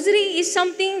 rosary is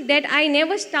something that I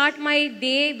never start my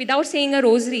day without saying a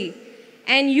rosary.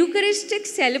 And Eucharistic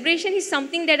celebration is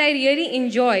something that I really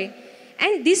enjoy.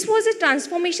 And this was a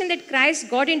transformation that Christ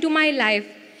got into my life.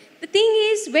 The thing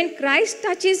is, when Christ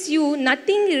touches you,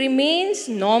 nothing remains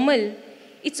normal.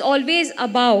 It's always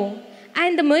above.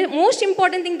 And the most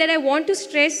important thing that I want to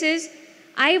stress is,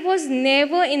 I was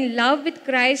never in love with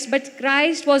Christ, but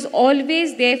Christ was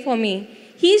always there for me.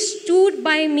 He stood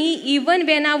by me even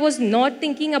when I was not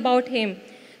thinking about Him.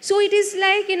 So it is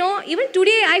like, even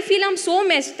today I feel I'm so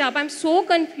messed up, I'm so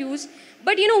confused.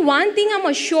 But one thing I'm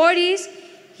assured is,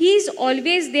 He's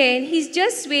always there and He's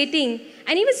just waiting.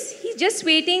 And He's just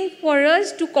waiting for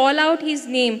us to call out His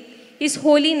name, His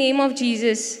holy name of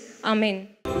Jesus. Amen.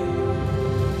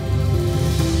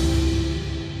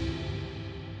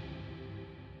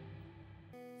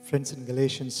 Friends, in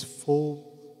Galatians 4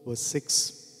 verse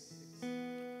 6,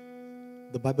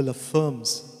 the Bible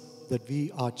affirms that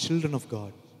we are children of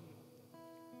God.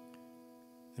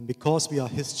 And because we are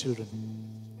His children,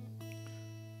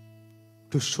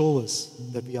 to show us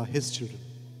that we are His children,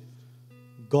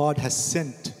 God has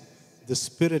sent the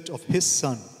Spirit of His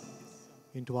Son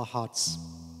into our hearts.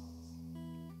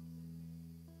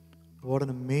 What an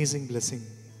amazing blessing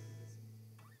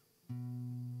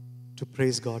to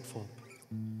praise God for.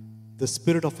 The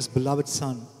Spirit of His beloved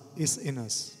Son is in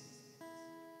us.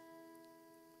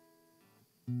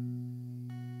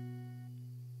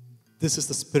 This is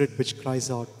the Spirit which cries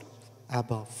out,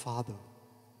 Abba, Father.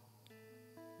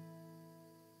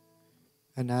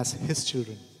 And as His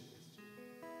children,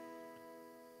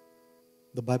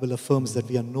 the Bible affirms that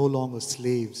we are no longer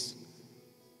slaves,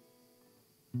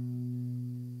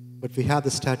 but we have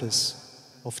the status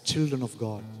of children of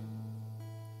God.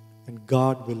 And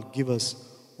God will give us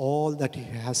all that He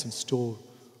has in store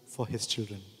for His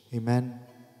children. Amen.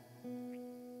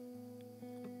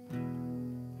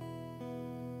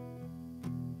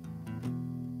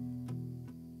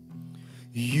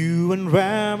 You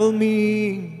unravel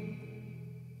me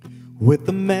with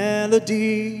the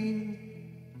melody.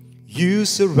 You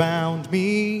surround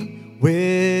me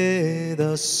with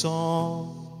a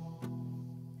song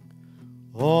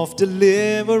of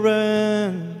deliverance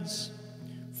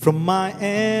from my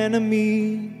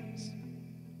enemies,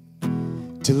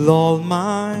 till all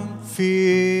my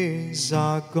fears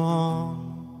are gone.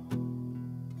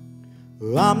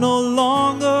 I'm no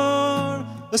longer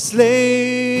a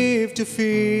slave to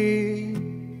fear.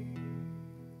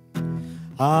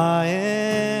 I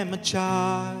am a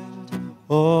child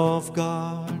of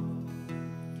God.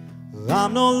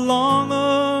 I'm no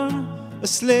longer a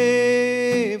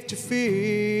slave to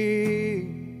fear.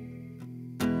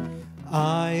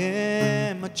 I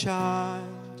am a child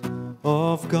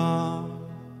of God.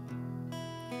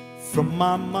 From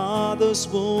my mother's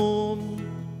womb,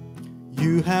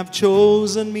 You have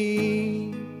chosen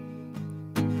me.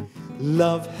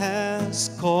 Love has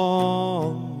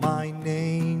called my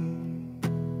name.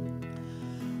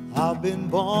 I've been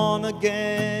born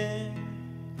again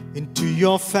into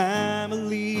Your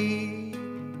family.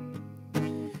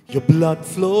 Your blood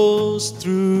flows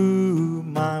through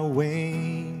my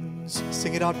veins.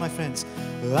 Sing it out, my friends.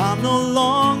 I'm no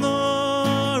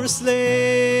longer a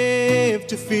slave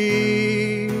to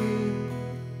fear.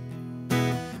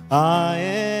 I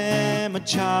am a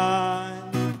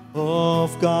child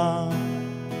of God.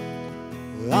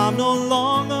 I'm no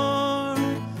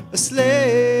longer a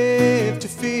slave to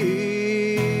fear.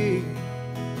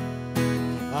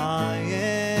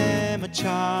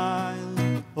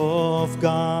 child of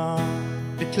God.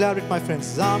 Declare it, my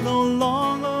friends. I'm no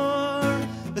longer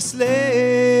a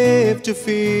slave to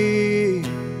fear.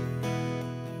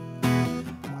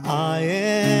 I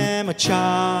am a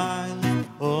child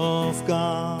of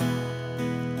God.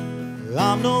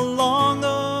 I'm no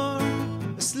longer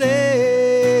a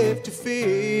slave to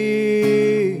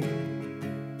fear.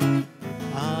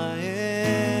 I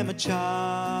am a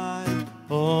child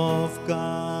of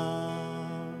God.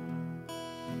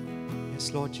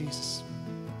 Yes, Lord Jesus.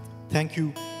 Thank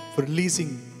you for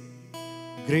releasing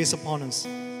grace upon us,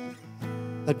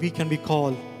 that we can be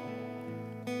called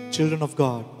children of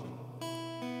God.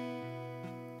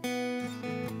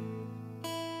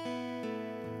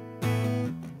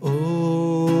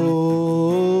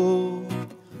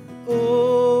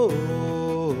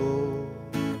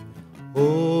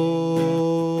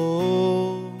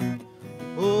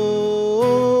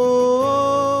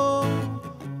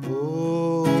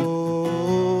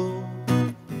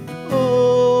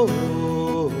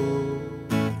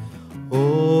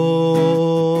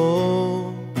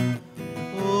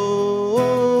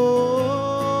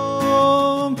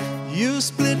 You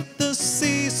split the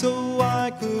sea so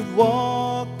I could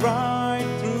walk right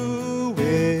through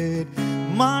it.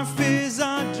 My fears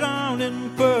are drowned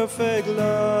in perfect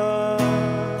love.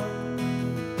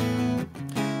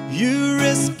 You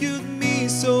rescued me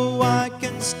so I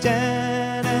can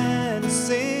stand and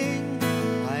sing.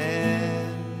 I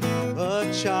am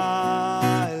a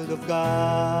child of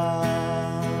God.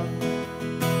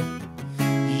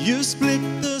 You split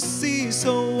the sea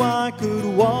so I could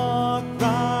walk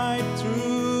right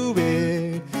through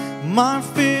it. My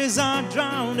fears are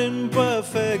drowned in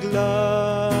perfect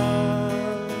love.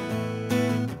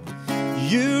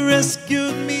 You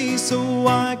rescued me so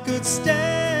I could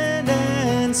stand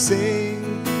and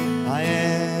sing. I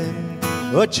am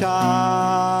a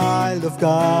child of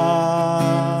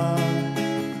God.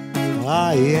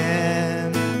 I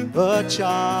am a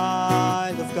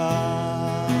child of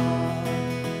God.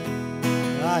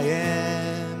 I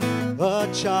am a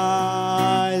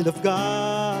child of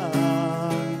God.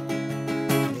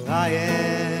 I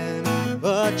am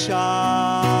a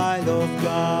child of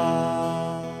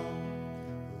God.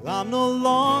 I'm no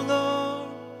longer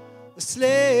a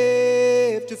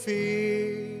slave to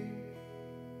fear.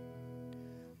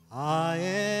 I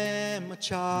am a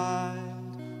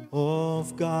child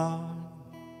of God.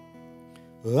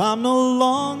 I'm no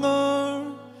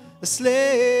longer a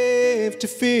slave to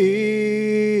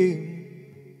fear.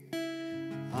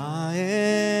 I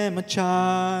am a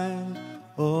child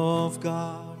of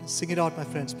God. Sing it out, my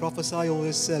friends. Prophesy over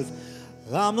yourself.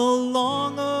 I'm no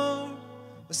longer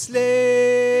a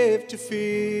slave to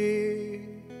fear.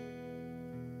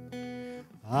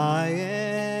 I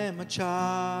am a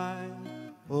child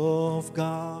of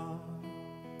God.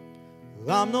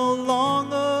 I'm no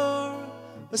longer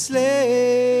a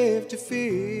slave to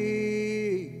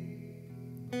fear.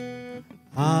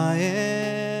 I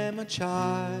am a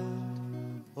child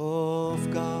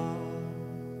of God.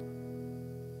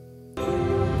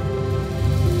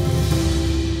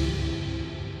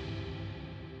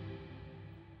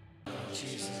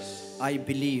 I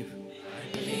believe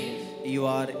you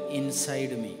are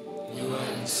inside me.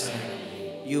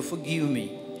 You forgive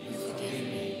me.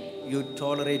 You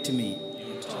tolerate me.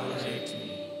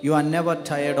 You are never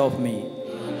tired of me.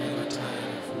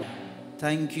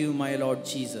 Thank you, my Lord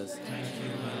Jesus.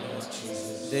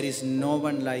 There is no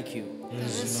one like you.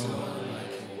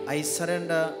 I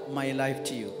surrender my life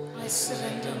to you.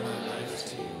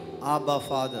 Abba,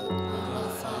 Father.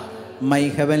 My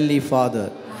Heavenly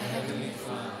Father.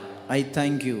 I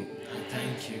thank you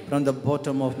from the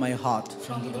bottom of my heart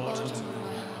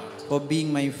for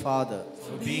being my Father,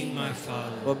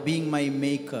 for being my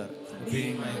Maker.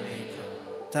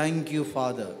 Thank you,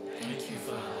 Father,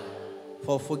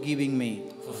 for forgiving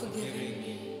me.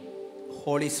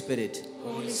 Holy Spirit,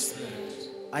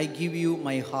 I give you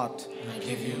my heart,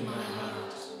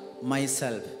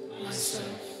 myself.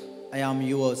 I am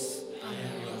yours.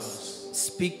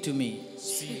 Speak to me.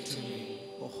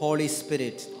 Holy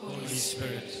Spirit,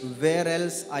 where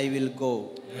else I will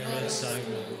go?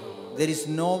 There is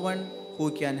no one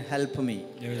who can help me.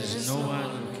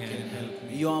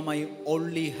 You are my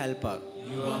only helper.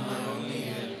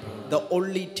 The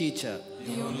only teacher.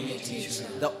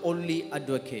 The only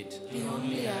advocate.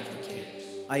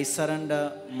 I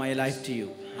surrender my life to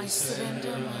you.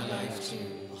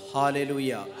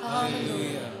 Hallelujah.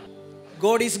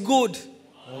 God is good.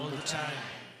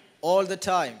 All the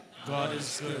time. God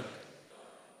is good.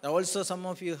 Also, some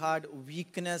of you had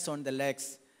weakness on the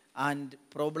legs and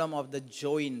problem of the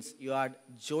joints. You had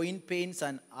joint pains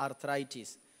and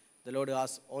arthritis. The Lord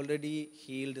has already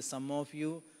healed some of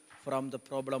you from the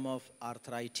problem of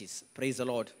arthritis. Praise the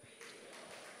Lord.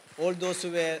 All those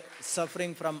who were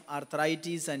suffering from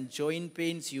arthritis and joint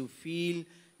pains, you feel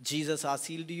Jesus has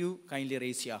healed you, kindly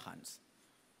raise your hands.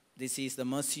 This is the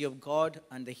mercy of God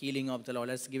and the healing of the Lord.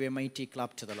 Let's give a mighty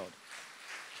clap to the Lord.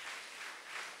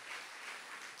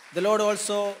 The Lord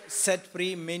also set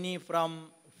free many from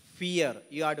fear.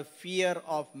 You had a fear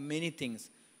of many things.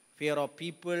 Fear of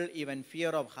people, even fear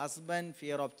of husband,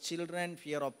 fear of children,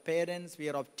 fear of parents,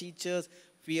 fear of teachers,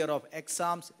 fear of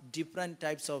exams, different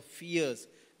types of fears.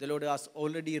 The Lord has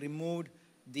already removed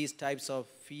these types of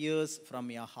fears from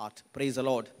your heart. Praise the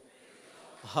Lord.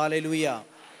 Hallelujah.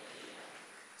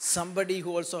 Somebody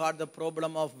who also had the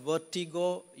problem of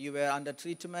vertigo, you were under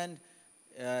treatment,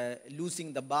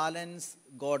 losing the balance,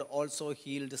 God also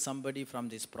healed somebody from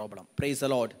this problem. Praise the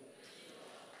Lord.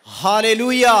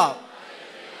 Hallelujah.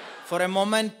 For a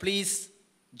moment, please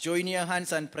join your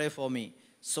hands and pray for me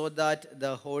so that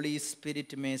the Holy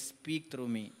Spirit may speak through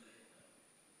me.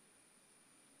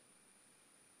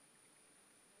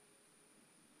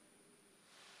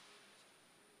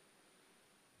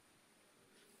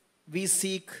 We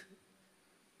seek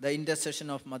the intercession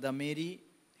of Mother Mary.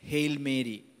 Hail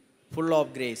Mary, full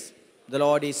of grace, the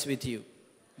Lord is with you.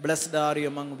 Blessed are you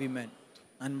among women,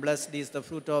 and blessed is the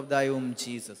fruit of thy womb,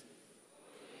 Jesus.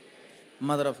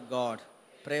 Mother of God,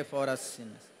 pray for us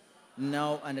sinners,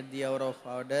 now and at the hour of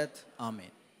our death.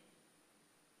 Amen.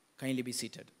 Kindly be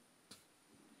seated.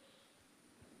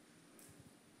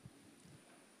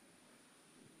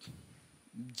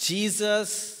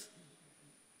 Jesus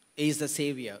is the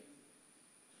Savior.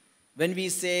 When we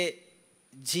say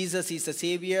Jesus is the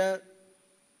Savior,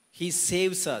 He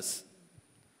saves us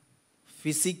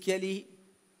physically,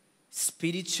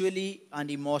 spiritually,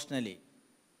 and emotionally.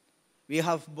 We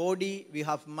have body, we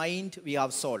have mind, we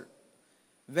have soul.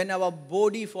 When our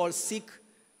body falls sick,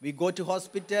 we go to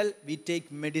hospital, we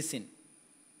take medicine.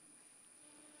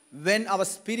 When our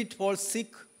spirit falls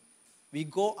sick, we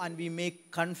go and we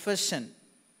make confession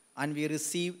and we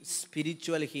receive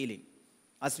spiritual healing.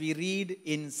 As we read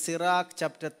in Sirach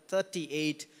chapter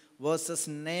 38, verses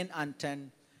 9 and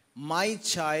 10, my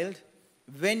child,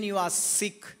 when you are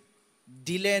sick,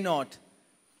 delay not,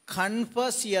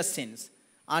 confess your sins,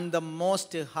 and the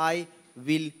Most High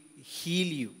will heal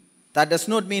you. That does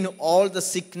not mean all the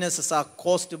sicknesses are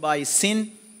caused by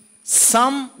sin.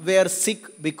 Some were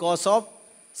sick because of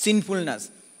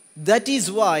sinfulness. That is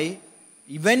why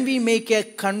when we make a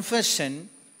confession,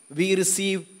 we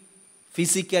receive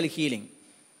physical healing.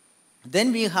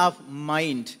 Then we have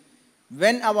mind.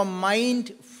 When our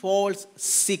mind falls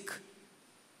sick,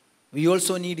 we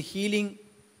also need healing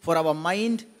for our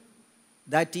mind,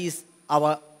 that is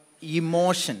our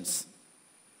emotions.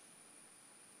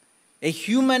 A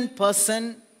human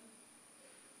person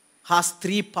has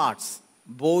three parts: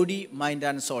 body, mind,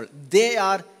 and soul. They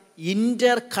are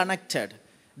interconnected.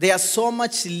 They are so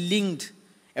much linked.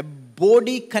 A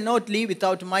body cannot live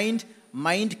without mind.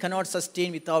 Mind cannot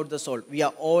sustain without the soul.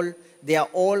 They are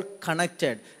all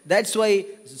connected. That's why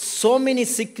so many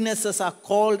sicknesses are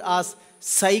called as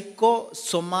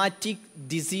psychosomatic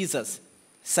diseases.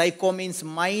 Psycho means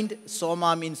mind,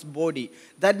 soma means body.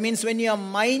 That means when your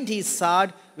mind is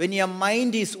sad, when your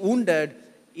mind is wounded,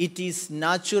 it is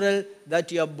natural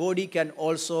that your body can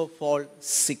also fall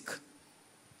sick.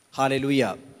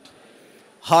 Hallelujah.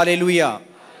 Hallelujah.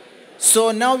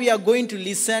 So now we are going to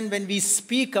listen. When we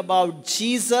speak about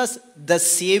Jesus, the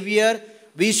Savior,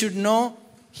 we should know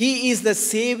He is the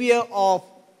Savior of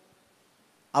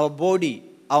our body,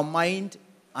 our mind,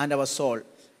 and our soul.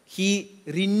 He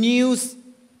renews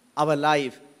our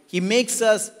life. He makes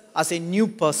us as a new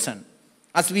person.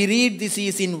 As we read, this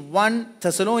is in 1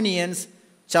 Thessalonians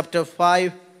chapter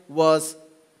 5, verse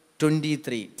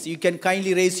 23. So you can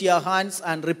kindly raise your hands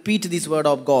and repeat this word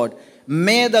of God.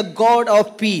 May the God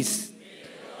of peace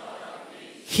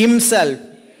Himself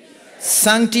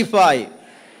sanctify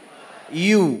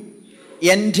you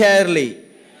entirely,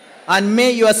 and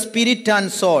may your spirit and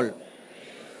soul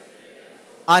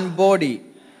and body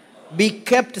be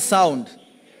kept sound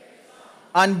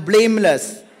and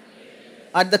blameless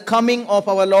at the coming of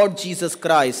our Lord Jesus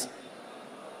Christ.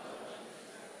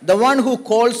 The one who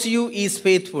calls you is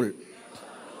faithful,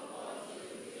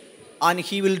 and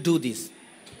He will do this.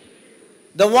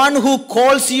 The one who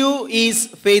calls you is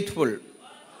faithful,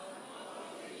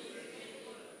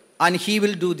 and He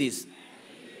will do this.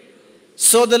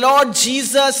 So the Lord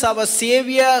Jesus, our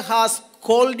Savior, has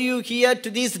called you here to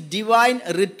this divine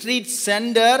retreat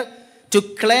center to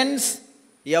cleanse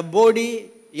your body,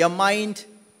 your mind,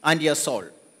 and your soul.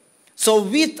 So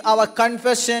with our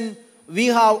confession, we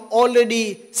have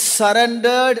already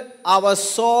surrendered our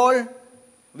soul.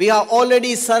 We have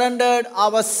already surrendered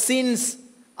our sins,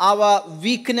 our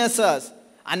weaknesses.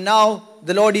 And now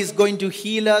the Lord is going to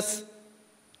heal us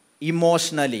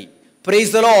emotionally.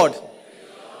 Praise the Lord.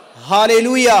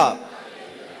 Hallelujah.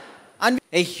 And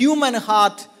a human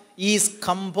heart is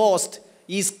composed,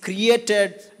 is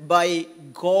created by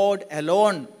God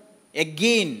alone.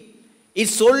 Again,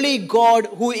 it's only God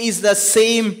who is the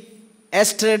same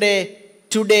yesterday,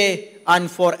 today,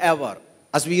 and forever.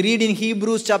 As we read in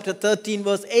Hebrews chapter 13,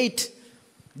 verse 8,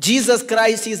 Jesus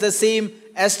Christ is the same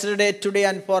yesterday, today,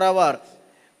 and forever.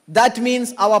 That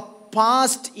means our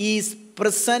past is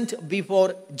present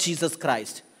before Jesus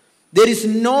Christ. There is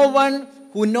no one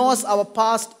who knows our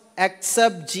past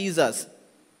except Jesus.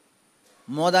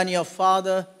 More than your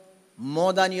father,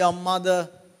 more than your mother,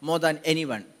 more than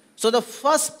anyone. So the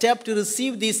first step to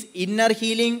receive this inner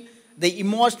healing, the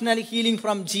emotional healing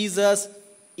from Jesus,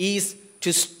 is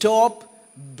to stop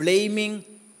blaming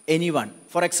anyone.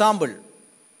 For example,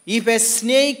 if a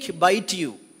snake bites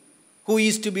you, who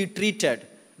is to be treated?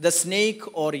 The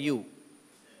snake or you?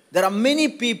 There are many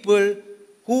people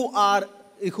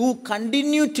who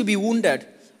continue to be wounded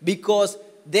because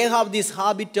they have this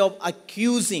habit of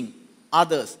accusing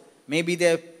others. Maybe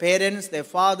their parents, their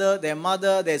father, their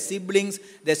mother, their siblings,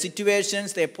 their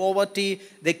situations, their poverty.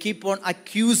 They keep on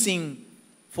accusing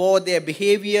for their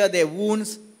behavior, their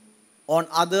wounds on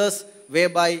others,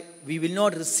 whereby we will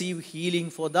not receive healing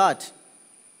for that.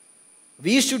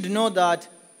 We should know that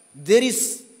there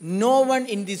is no one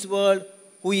in this world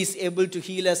who is able to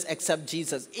heal us except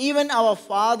Jesus. Even our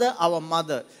father, our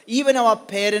mother, even our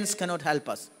parents cannot help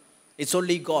us. It's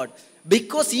only God.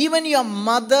 Because even your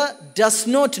mother does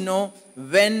not know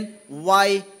when,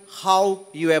 why, how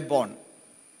you were born.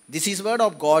 This is word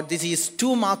of God. This is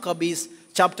 2 Maccabees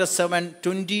chapter 7,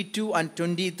 22 and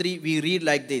 23. We read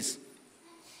like this.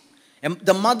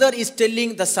 The mother is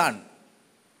telling the son.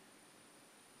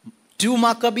 2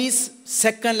 Maccabees,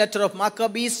 second letter of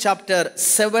Maccabees, chapter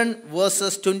 7,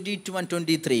 verses 22 and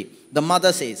 23. The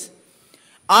mother says,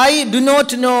 I do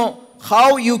not know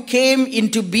how you came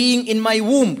into being in my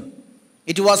womb.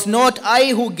 It was not I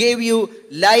who gave you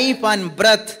life and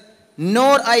breath,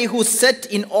 nor I who set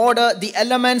in order the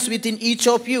elements within each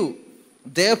of you.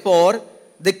 Therefore,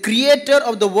 the Creator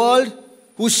of the world,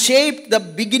 who shaped the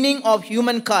beginning of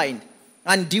humankind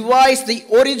and devised the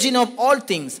origin of all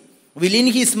things, will in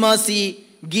His mercy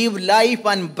give life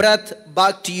and breath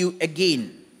back to you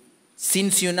again,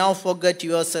 since you now forget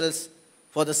yourselves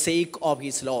for the sake of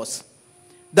His laws.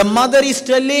 The mother is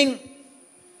telling,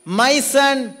 my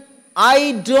son,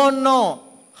 I don't know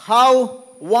how,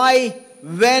 why,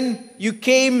 when you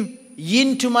came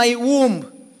into my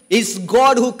womb. It's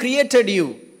God who created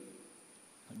you.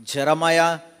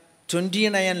 Jeremiah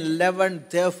 29:11,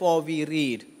 therefore we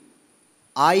read,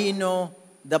 I know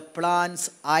the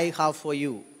plans I have for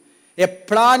you. A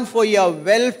plan for your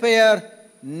welfare,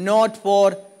 not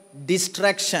for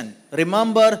destruction.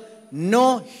 Remember,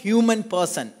 no human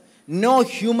person, no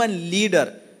human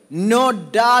leader, no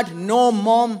dad, no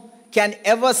mom can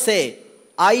ever say,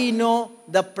 I know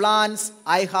the plans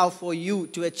I have for you,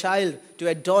 to a child, to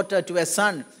a daughter, to a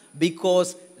son,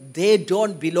 because they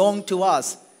don't belong to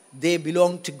us. They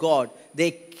belong to God.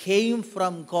 They came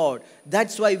from God.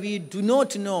 That's why we do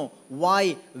not know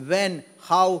why, when,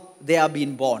 how they have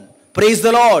been born. Praise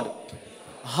the Lord.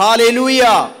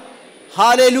 Hallelujah.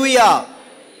 Hallelujah.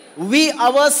 We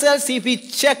ourselves, if we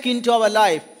check into our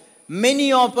life,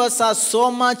 many of us are so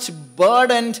much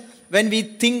burdened when we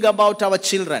think about our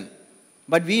children.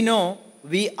 But we know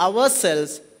we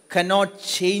ourselves cannot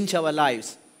change our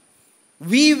lives.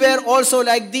 We were also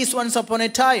like this once upon a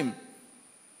time.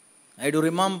 I do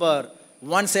remember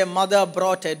once a mother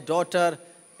brought a daughter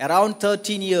around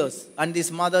 13 years, and this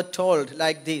mother told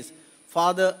like this,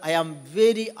 Father, I am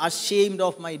very ashamed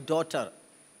of my daughter.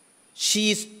 She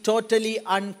is totally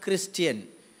unchristian.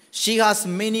 She has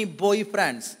many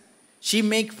boyfriends. She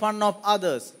makes fun of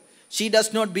others. She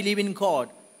does not believe in God.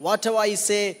 Whatever I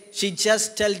say, she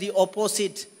just tells the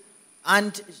opposite.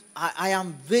 And I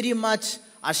am very much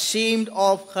ashamed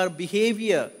of her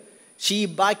behavior. She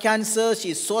backanswers,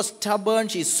 she is so stubborn,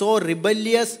 she is so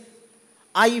rebellious.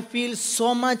 I feel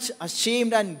so much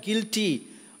ashamed and guilty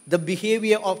the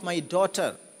behavior of my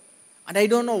daughter. And I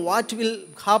don't know what will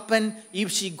happen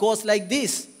if she goes like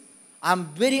this. I'm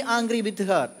very angry with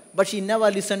her, but she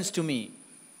never listens to me.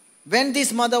 When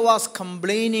this mother was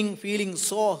complaining, feeling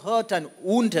so hurt and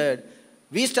wounded,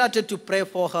 we started to pray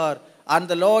for her, and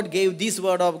the Lord gave this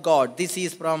word of God. This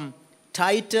is from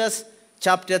Titus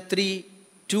chapter 3,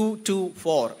 2 to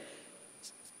 4.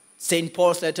 St.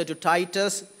 Paul's letter to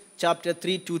Titus chapter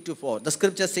 3, 2 to 4. The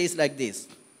scripture says like this.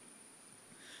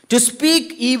 To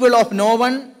speak evil of no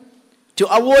one, to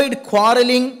avoid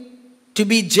quarreling, to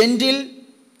be gentle,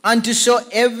 and to show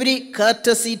every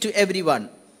courtesy to everyone.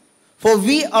 For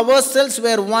we ourselves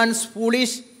were once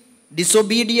foolish,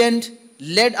 disobedient,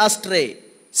 led astray,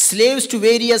 slaves to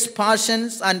various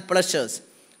passions and pleasures,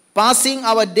 passing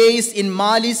our days in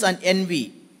malice and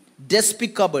envy,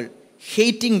 despicable,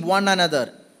 hating one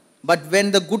another. But when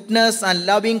the goodness and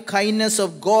loving kindness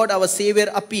of God our Saviour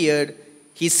appeared,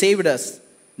 He saved us,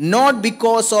 not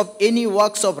because of any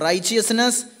works of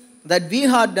righteousness that we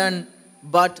had done,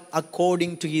 but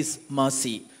according to His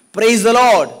mercy. Praise the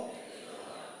Lord.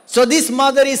 So this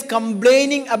mother is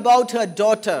complaining about her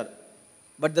daughter.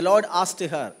 But the Lord asked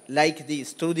her like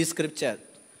this, through this scripture.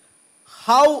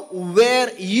 How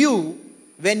were you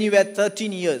when you were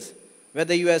 13 years?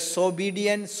 Whether you were so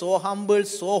obedient, so humble,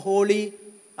 so holy,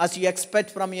 as you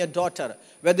expect from your daughter.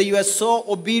 Whether you were so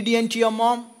obedient to your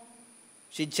mom.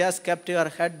 She just kept her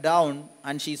head down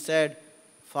and she said,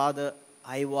 Father,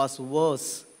 I was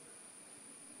worse.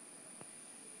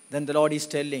 Then the Lord is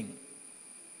telling,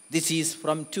 this is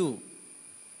from 2.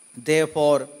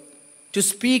 Therefore, to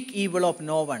speak evil of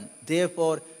no one.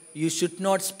 Therefore, you should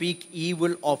not speak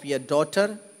evil of your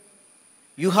daughter.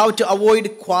 You have to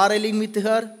avoid quarreling with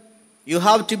her. You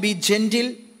have to be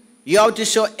gentle. You have to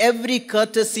show every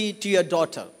courtesy to your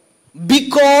daughter.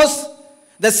 Because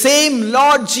the same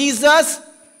Lord Jesus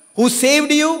who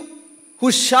saved you,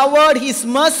 who showered His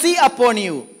mercy upon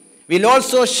you, will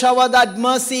also shower that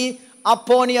mercy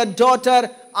upon your daughter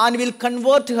and will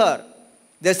convert her.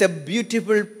 There's a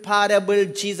beautiful parable.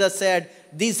 Jesus said,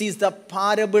 this is the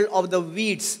parable of the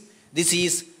weeds. This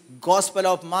is Gospel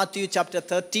of Matthew chapter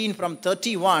 13 from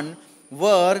 31,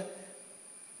 where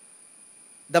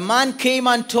the man came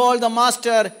and told the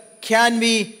master, can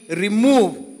we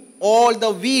remove all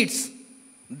the weeds?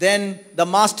 Then the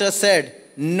master said,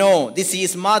 no. This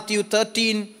is Matthew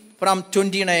 13 from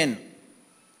 29.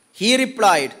 He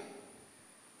replied,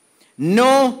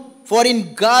 no, for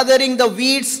in gathering the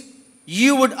weeds,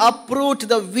 you would uproot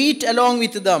the wheat along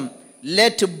with them.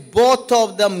 Let both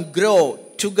of them grow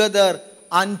together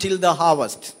until the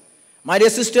harvest. My dear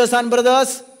sisters and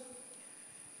brothers,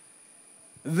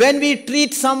 when we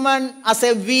treat someone as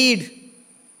a weed,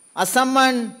 as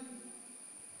someone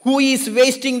who is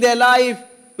wasting their life,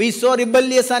 who is so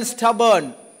rebellious and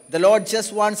stubborn, the Lord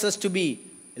just wants us to be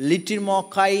a little more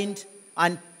kind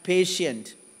and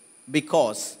patient,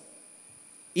 because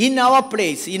in our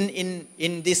place,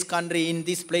 in this country, in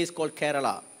this place called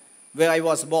Kerala, where I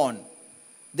was born,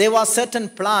 there were certain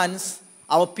plants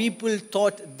our people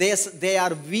thought they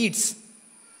are weeds.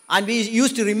 And we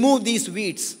used to remove these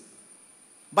weeds.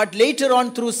 But later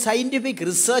on, through scientific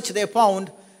research, they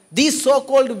found these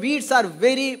so-called weeds are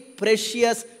very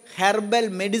precious herbal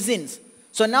medicines.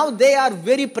 So now they are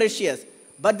very precious.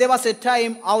 But there was a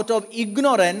time, out of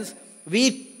ignorance,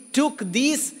 we took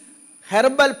these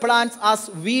herbal plants as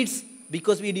weeds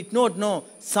because we did not know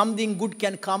something good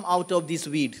can come out of this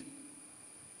weed.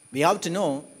 We have to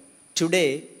know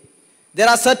today, there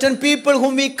are certain people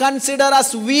whom we consider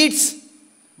as weeds,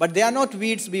 but they are not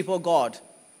weeds before God.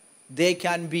 They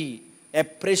can be a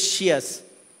precious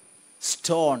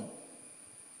stone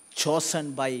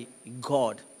chosen by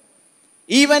God.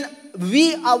 Even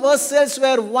we ourselves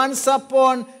were once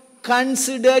upon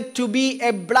considered to be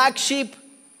a black sheep.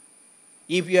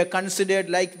 If you are considered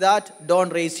like that, don't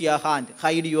raise your hand,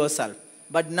 hide yourself.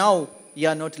 But now you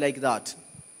are not like that.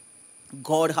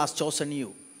 God has chosen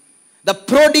you. The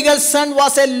prodigal son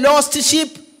was a lost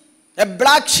sheep, a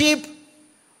black sheep.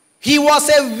 He was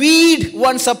a weed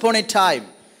once upon a time.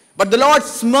 But the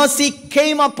Lord's mercy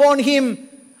came upon him,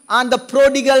 and the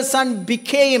prodigal son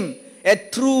became a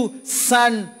true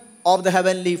son of the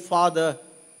Heavenly Father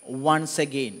once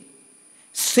again.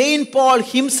 Saint Paul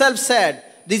himself said,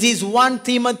 this is 1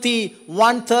 Timothy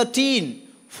 1:13.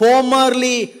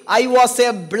 Formerly I was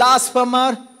a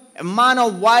blasphemer, a man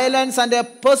of violence and a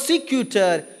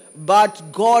persecutor,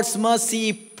 but God's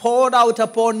mercy poured out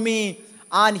upon me,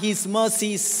 and His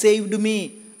mercy saved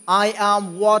me. I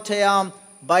am what I am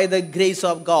by the grace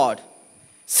of God.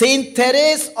 Saint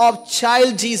Therese of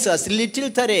Child Jesus, little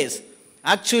Therese,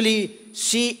 actually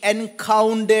she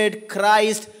encountered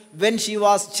Christ when she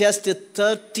was just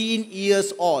 13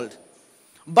 years old.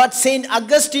 But Saint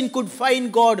Augustine could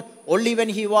find God only when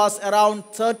he was around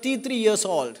 33 years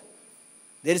old.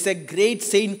 There is a great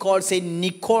saint called Saint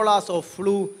Nicholas of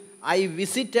Flue. I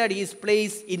visited his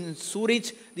place in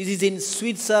Zurich. This is in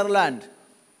Switzerland.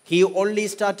 He only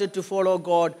started to follow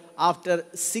God after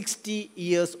 60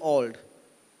 years old.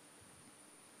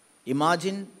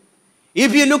 Imagine,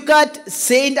 If you look at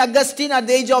Saint Augustine at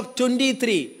the age of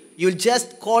 23, you'll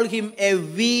just call him a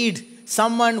weed,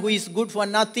 someone who is good for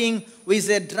nothing, who is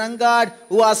a drunkard,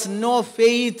 who has no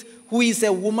faith, who is a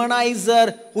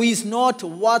womanizer, who is not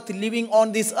worth living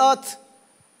on this earth.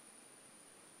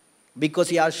 Because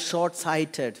he is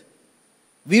short-sighted.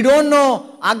 We don't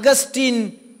know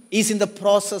Augustine is in the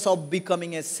process of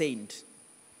becoming a saint.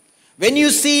 When you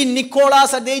see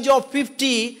Nicholas at the age of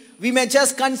 50, we may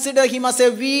just consider him as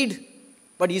a weed.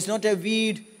 But he's not a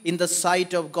weed in the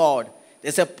sight of God.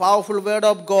 There's a powerful word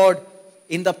of God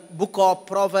in the book of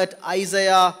prophet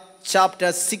Isaiah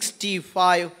chapter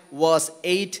 65 verse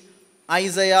 8.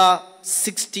 Isaiah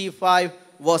 65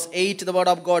 verse 8, the word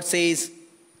of God says,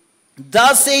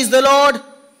 "Thus says the Lord,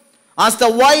 as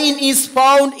the vine is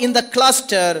found in the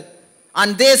cluster,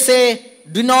 and they say,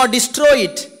 do not destroy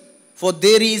it, for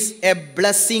there is a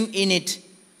blessing in it.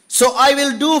 So I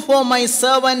will do for my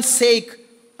servant's sake,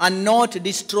 and not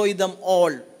destroy them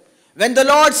all." When the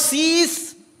Lord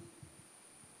sees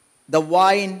the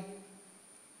vine,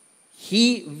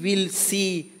 he will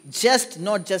see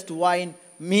not just wine,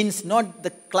 means not the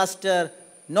cluster,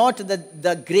 not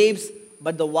the grapes,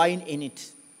 but the wine in it.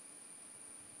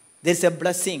 There's a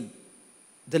blessing.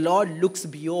 The Lord looks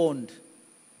beyond.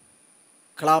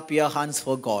 Clap your hands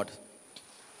for God.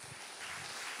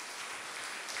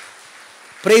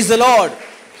 Praise the Lord.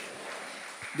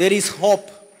 There is hope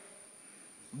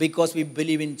because we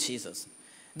believe in Jesus.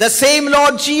 The same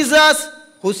Lord Jesus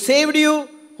who saved you,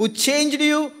 who changed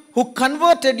you, who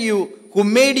converted you, who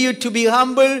made you to be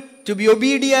humble, to be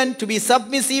obedient, to be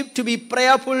submissive, to be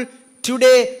prayerful.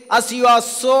 Today, as you are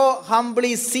so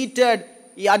humbly seated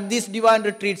at this divine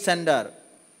retreat center,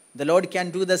 the Lord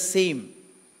can do the same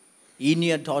in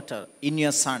your daughter, in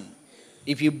your son.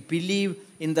 If you believe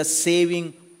in the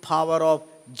saving power of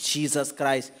Jesus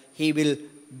Christ, he will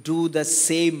do the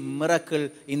same miracle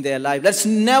in their life. Let's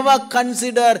never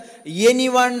consider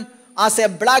anyone as a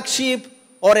black sheep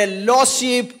or a lost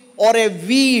sheep or a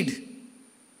weed.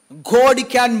 God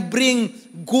can bring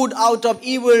good out of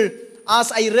evil.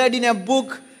 As I read in a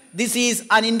book, this is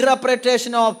an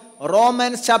interpretation of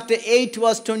Romans chapter 8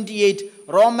 verse 28.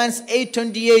 Romans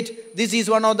 8:28. This is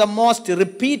one of the most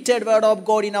repeated word of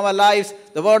God in our lives.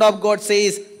 The word of God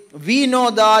says, we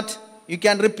know that. You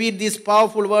can repeat this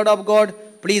powerful word of God.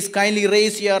 Please kindly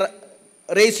raise your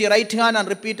right hand and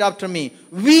repeat after me.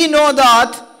 We know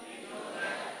that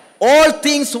all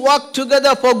things work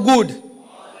together for good.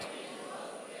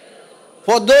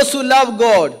 For those who love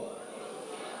God,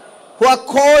 who are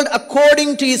called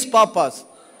according to his purpose.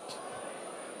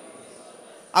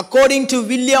 According to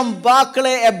William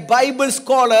Barclay, a Bible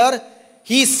scholar,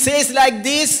 he says like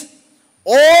this: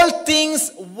 all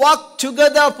things work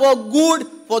together for good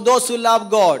for those who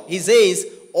love God. He says,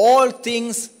 all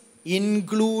things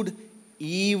include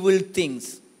evil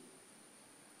things.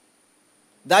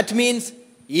 That means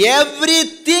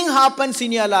everything happens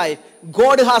in your life.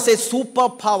 God has a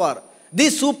superpower.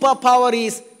 This superpower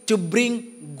is to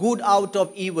bring good out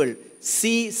of evil.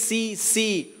 C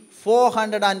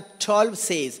 412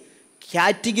 says,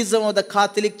 Catechism of the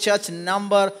Catholic Church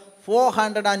number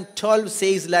 412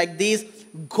 says like this: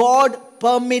 God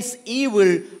permits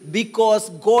evil because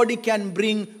God can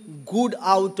bring good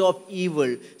out of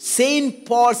evil. Saint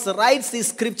Paul writes this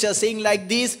scripture saying like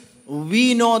this: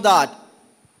 we know that.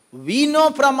 We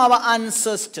know from our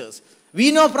ancestors.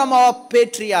 We know from our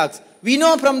patriarchs. We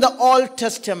know from the Old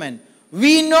Testament.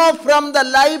 We know from the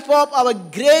life of our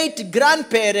great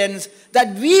grandparents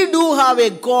that we do have a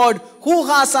God who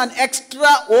has an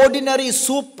extraordinary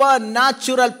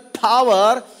supernatural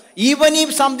power. Even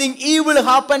if something evil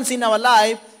happens in our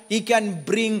life, he can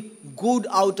bring good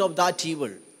out of that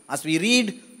evil. As we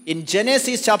read in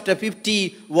Genesis chapter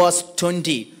 50 verse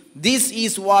 20. This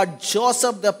is what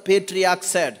Joseph the patriarch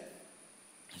said.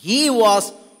 He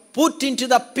was put into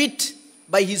the pit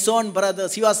by his own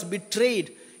brothers. He was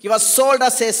betrayed. He was sold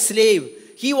as a slave.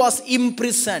 He was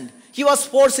imprisoned. He was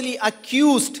falsely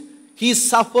accused. He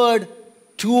suffered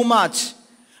too much.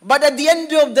 But at the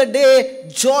end of the day,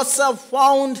 Joseph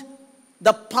found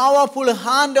the powerful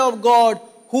hand of God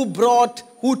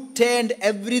who turned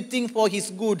everything for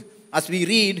his good. As we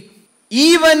read,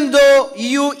 even though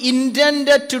you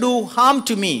intended to do harm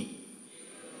to me,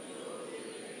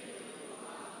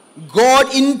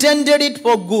 God intended it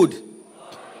for good,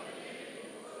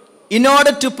 in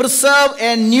order to preserve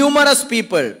a numerous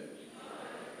people,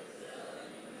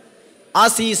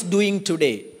 as he is doing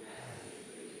today.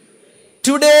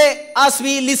 Today, as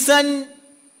we listen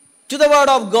to the word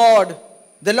of God,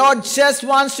 the Lord just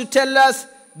wants to tell us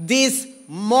this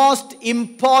most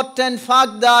important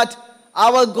fact, that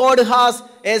Our God has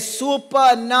a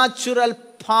supernatural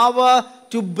power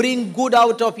to bring good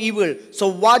out of evil. So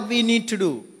what we need to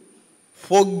do?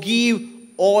 Forgive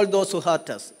all those who hurt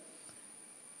us.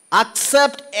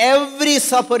 Accept every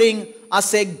suffering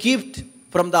as a gift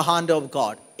from the hand of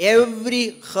God.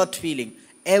 Every hurt feeling,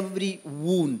 every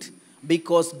wound.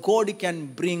 Because God can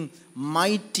bring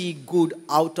mighty good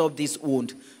out of this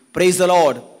wound. Praise the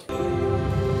Lord.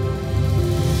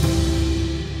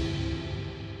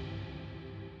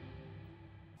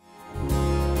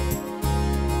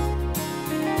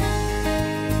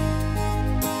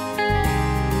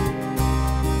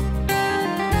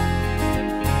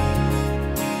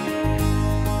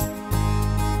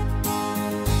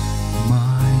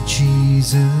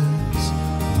 Jesus,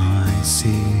 my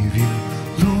Saviour,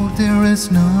 Lord, there is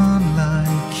none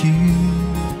like you.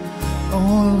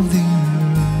 All of the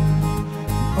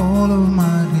earth, all of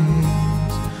my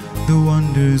days, the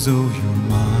wonders of your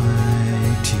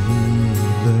mighty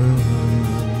love.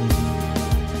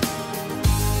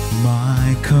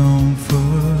 My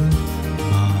comfort,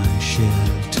 my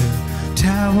shelter,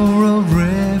 tower of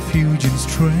refuge and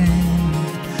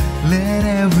strength, let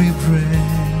every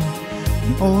breath,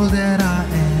 all that I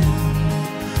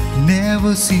am,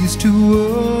 never cease to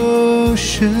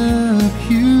worship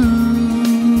you.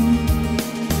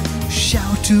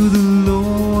 Shout to the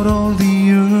Lord, all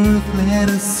the earth, let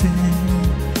us sing.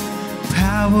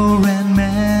 Power and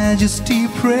majesty,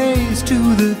 praise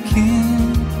to the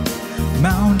King.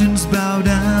 Mountains bow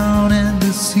down and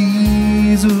the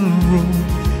seas will roar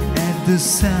at the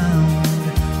sound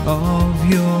of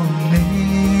your name.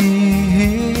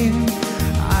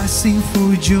 I sing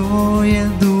for joy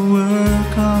at the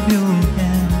work of your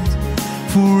hands.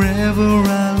 Forever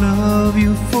I love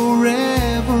you,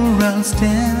 forever I'll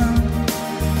stand.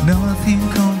 Nothing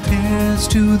compares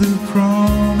to the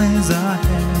promise I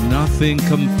have. Nothing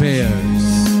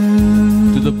compares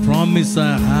to the promise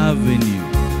I have in you.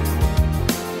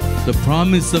 The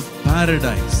promise of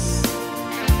paradise.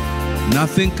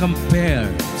 Nothing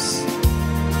compares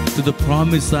to the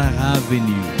promise I have in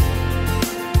you.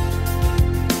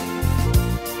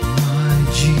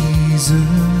 Jesus,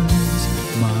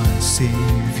 my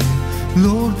Savior,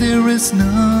 Lord, there is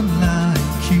none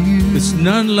like you. There's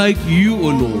none like you, O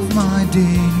Lord. All my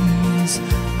days,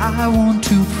 I want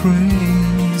to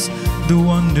praise the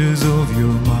wonders of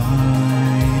your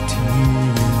mighty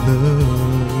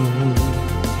love.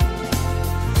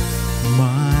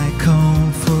 My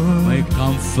comfort,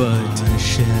 my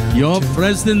shelter, your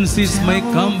presence is my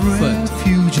comfort.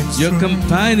 Your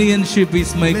companionship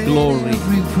is my glory.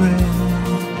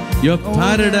 Your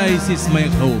paradise is my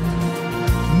hope.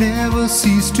 Never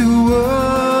cease to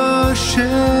worship.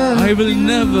 I will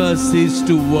never cease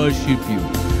to worship you.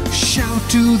 Shout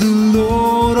to the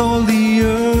Lord, all the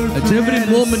earth. At every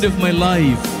moment of my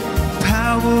life,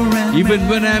 even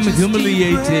when I am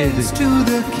humiliated,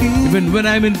 even when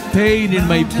I am in pain in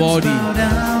my body,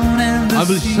 I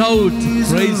will shout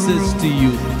praises to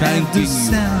you, thanking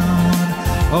you.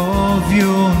 Of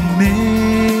your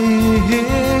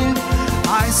name,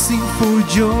 I sing for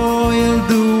joy at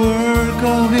the work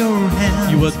of your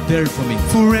hands. You are there for me.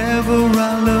 Forever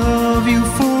I love you,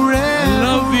 forever I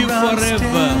love you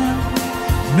forever.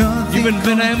 Even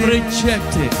when I am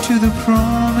rejected, to the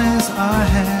promise I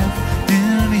have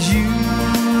in you.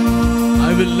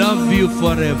 I will love you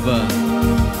forever.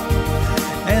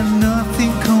 And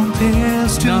nothing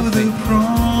compares to the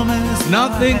promise.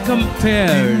 Nothing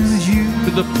compares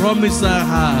to the promise I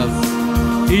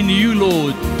have in you,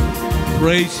 Lord.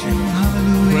 Praise you.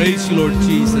 Praise you, Lord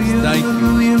Jesus. Thank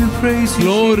you.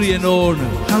 Glory and honor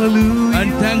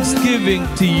and thanksgiving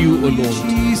to you, O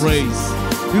Lord. Praise.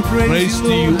 Praise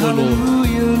to you, O Lord.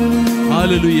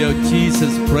 Hallelujah,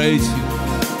 Jesus. Praise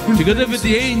you. Together with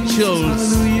the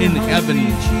angels in heaven,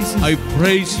 I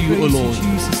praise you, O Lord.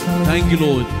 Thank you,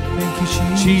 Lord.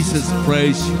 Jesus,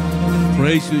 praise you.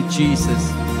 Praise you,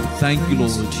 Jesus. Thank you,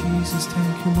 Lord.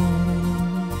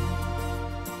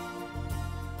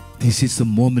 This is a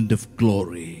moment of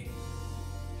glory.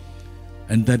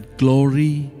 And that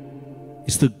glory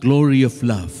is the glory of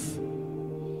love.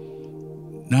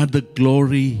 Not the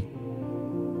glory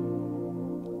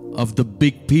of the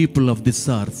big people of this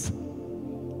earth.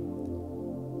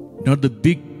 Not the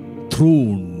big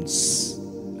thrones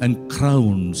and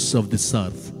crowns of this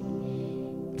earth.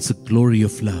 It's the glory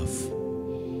of love.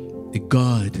 A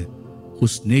God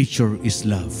whose nature is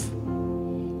love.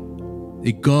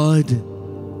 A God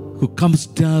who comes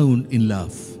down in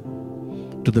love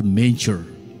to the manger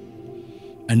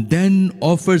and then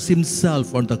offers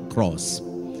himself on the cross.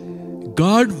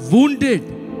 God wounded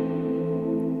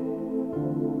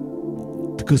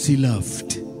because he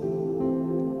loved.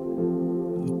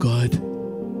 God,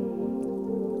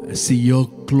 I see your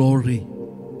glory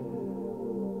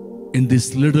in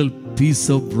this little piece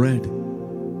of bread.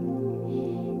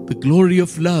 The glory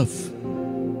of love.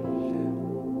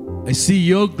 I see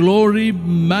your glory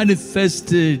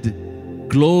manifested,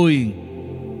 glowing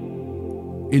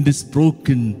in this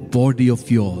broken body of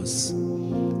yours.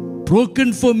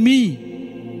 Broken for me.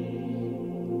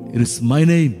 It is my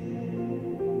name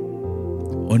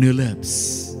on your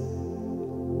lips.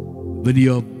 When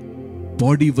your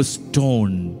body was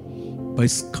torn by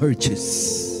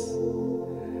scourges,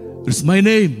 it is my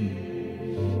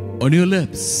name on your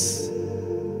lips.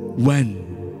 When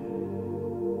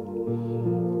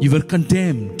you were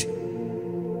condemned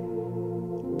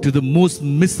to the most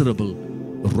miserable,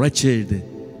 wretched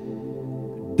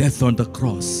death on the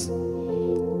cross,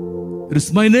 it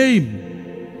is my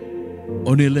name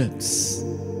on your lips.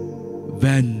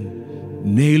 When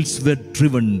nails were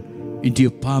driven into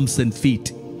your palms and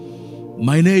feet,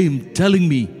 my name telling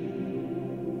me,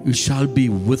 you shall be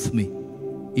with me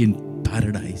in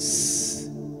paradise.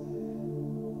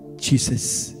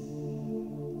 Jesus,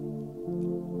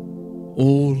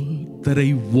 all that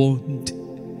I want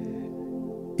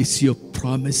is your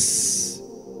promise.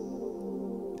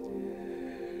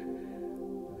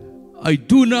 I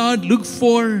do not look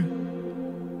for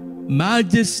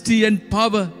majesty and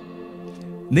power,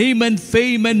 name and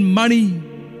fame and money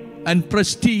and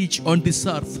prestige on this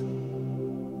earth.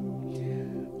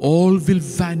 All will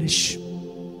vanish.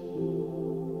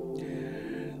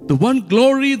 The one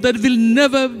glory that will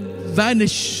never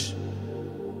vanish,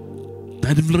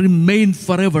 that will remain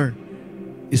forever,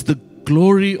 is the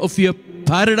glory of your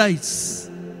paradise.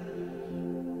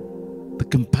 The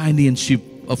companionship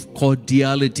of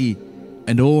cordiality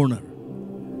and honor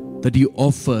that you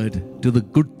offered to the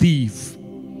good thief.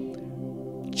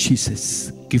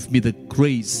 Jesus, give me the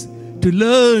grace to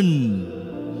learn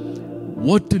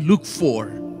what to look for,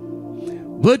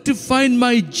 where to find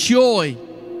my joy,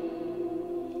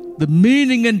 the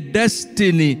meaning and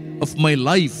destiny of my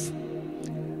life,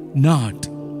 not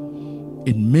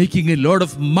in making a lot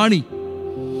of money,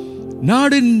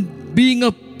 not in being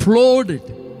applauded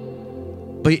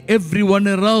by everyone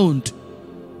around.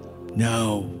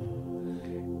 No,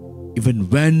 even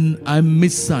when I'm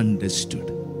misunderstood,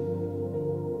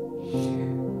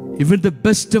 even the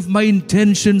best of my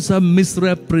intentions are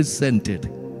misrepresented,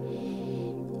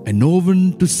 and no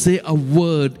one to say a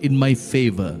word in my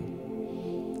favor.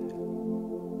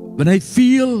 When I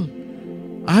feel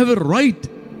I have a right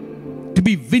to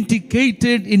be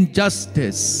vindicated in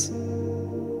justice,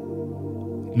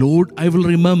 Lord, I will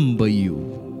remember you.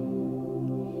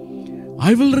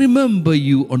 I will remember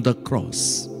you on the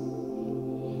cross.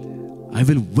 I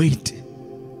will wait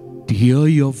to hear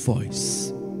your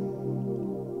voice.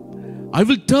 I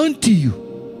will turn to you.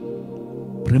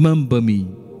 Remember me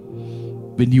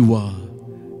when you are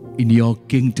in your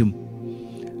kingdom.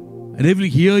 And I will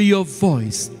hear your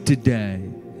voice today.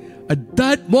 At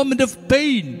that moment of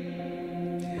pain,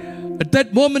 at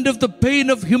that moment of the pain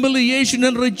of humiliation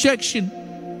and rejection,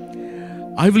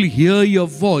 I will hear your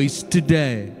voice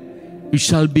today. You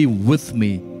shall be with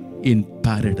me in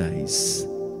paradise.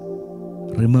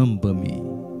 Remember me.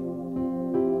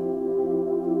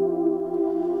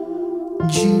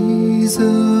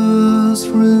 Jesus,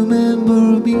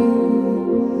 remember me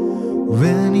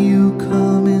when you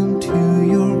come into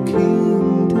your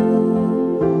kingdom.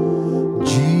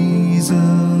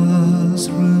 Jesus,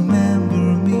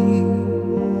 remember me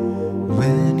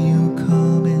when you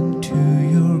come into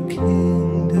your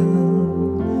kingdom.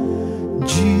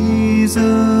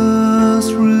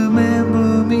 Jesus,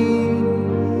 remember me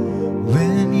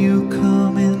when you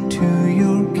come into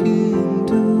your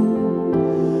kingdom.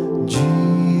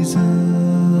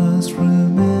 Jesus,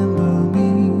 remember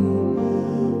me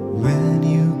when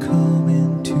you come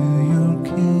into your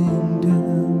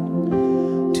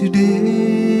kingdom.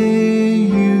 Today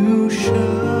you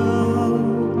shall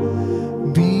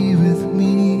be with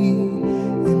me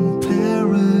in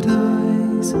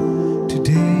paradise.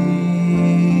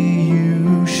 Today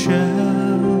you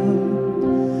shall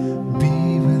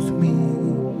be with me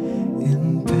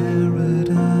in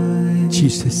paradise.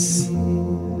 Jesus,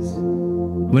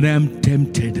 when I am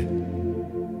tempted,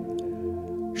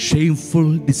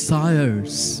 shameful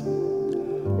desires,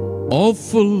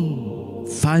 awful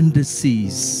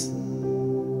fantasies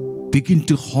begin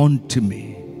to haunt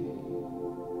me,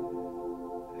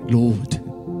 Lord,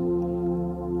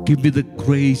 give me the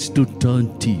grace to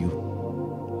turn to you.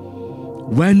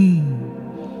 When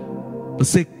the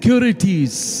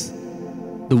securities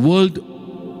the world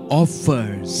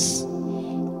offers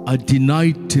are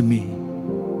denied to me,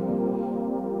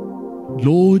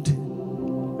 Lord,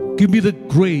 Give me the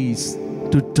grace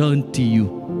to turn to you.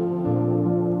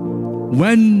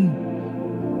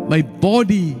 When my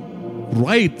body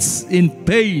writhes in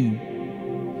pain,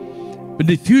 when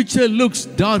the future looks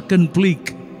dark and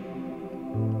bleak,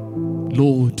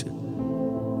 Lord,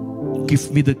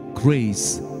 give me the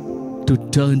grace to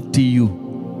turn to you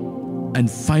and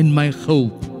find my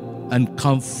hope and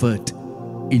comfort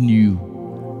in you.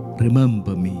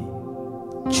 Remember me.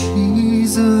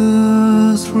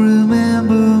 Jesus,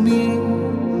 remember me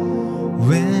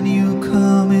when you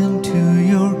come into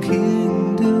your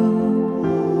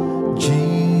kingdom.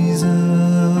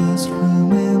 Jesus,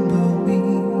 remember me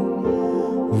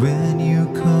when you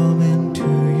come into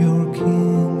your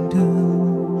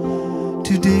kingdom.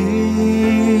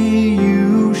 Today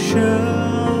you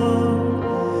shall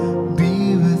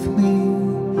be with me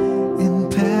in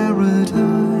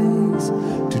paradise.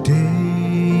 Today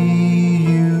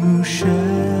you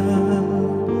shall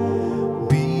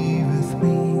be with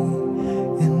me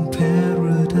in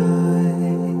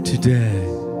paradise. Today,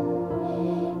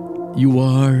 you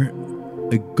are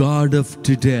a God of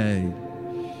today.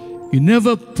 You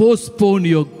never postpone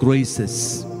your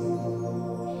graces.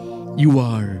 You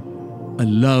are a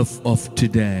love of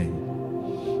today.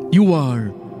 You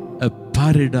are a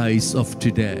paradise of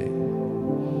today.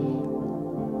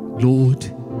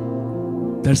 Lord,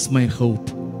 that's my hope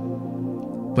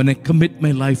when I commit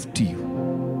my life to you.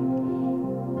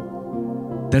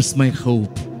 That's my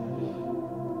hope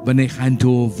when I hand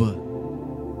over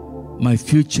my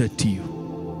future to you.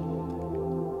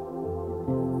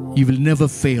 You will never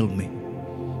fail me.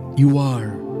 You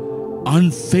are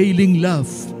unfailing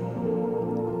love.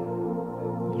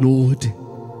 Lord,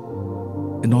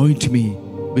 anoint me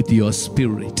with your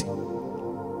Spirit,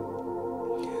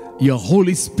 your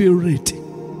Holy Spirit,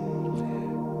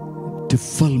 to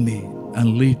fill me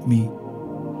and lead me.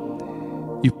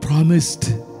 You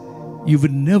promised you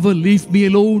would never leave me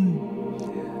alone,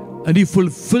 and you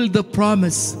fulfilled the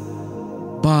promise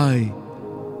by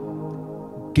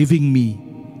giving me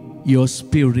your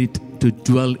Spirit to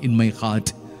dwell in my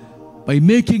heart, by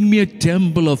making me a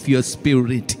temple of your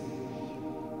Spirit.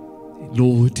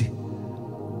 Lord,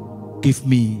 give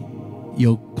me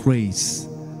your grace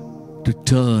to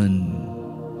turn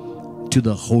to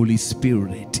the Holy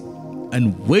Spirit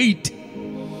and wait to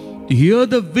hear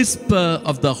the whisper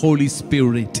of the Holy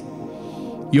Spirit,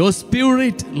 your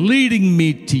Spirit leading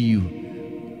me to you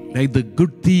like the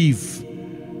good thief,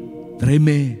 that I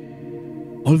may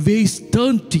always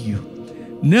turn to you.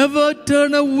 Never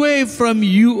turn away from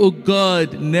you, O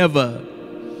God, never.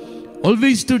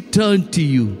 Always to turn to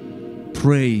you,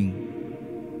 praying,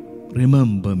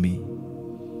 remember me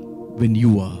when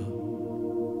you are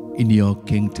in your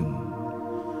kingdom.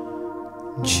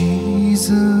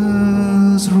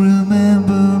 Jesus,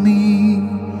 remember me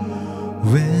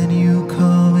when you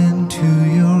come into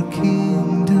your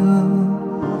kingdom.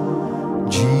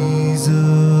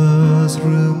 Jesus,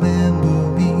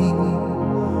 remember me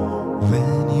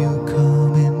when you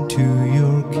come into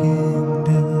your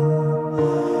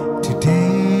kingdom.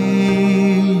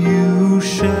 Today you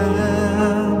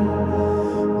shall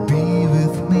be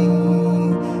with me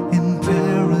in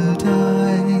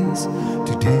paradise.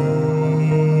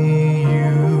 Today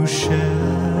you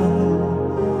shall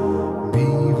be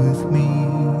with me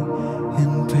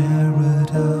in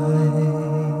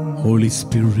paradise. Holy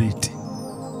Spirit,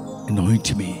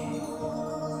 anoint me.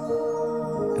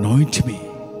 Anoint me.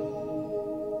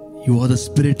 You are the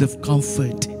Spirit of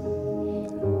comfort.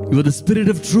 You are the Spirit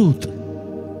of truth.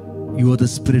 You are the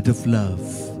Spirit of love.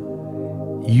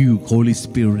 You, Holy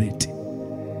Spirit,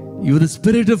 you are the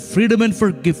Spirit of freedom and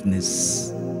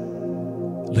forgiveness.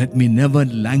 Let me never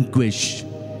languish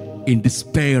in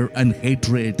despair and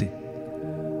hatred.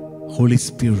 Holy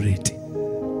Spirit,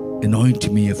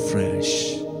 anoint me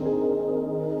afresh.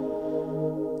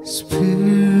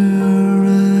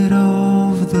 Spirit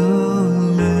of the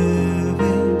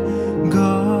living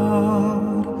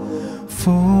God,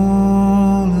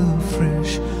 fall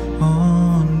afresh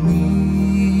on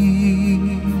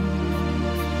me.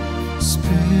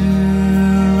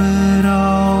 Spirit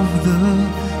of the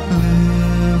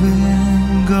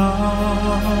living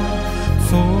God,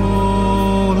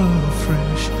 fall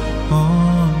afresh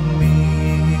on me.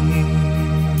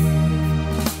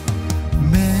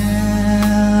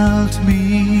 Melt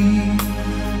me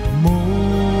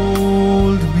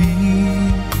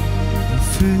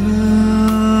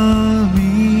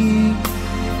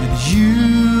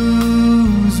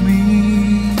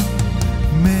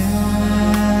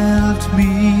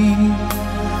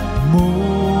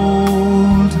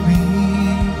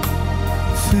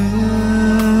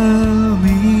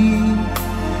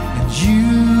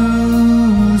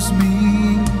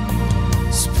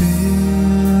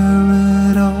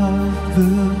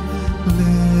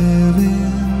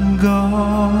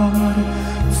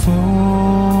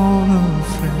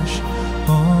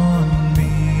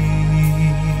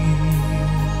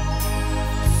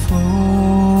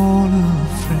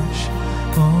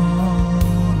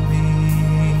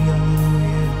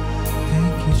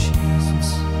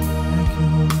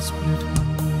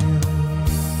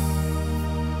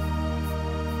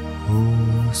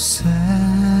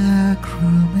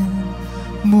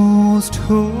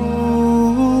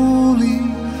holy,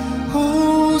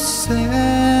 O sacrament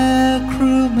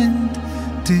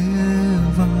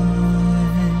divine.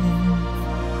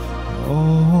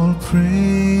 All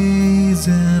praise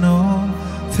and all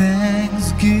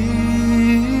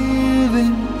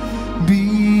thanksgiving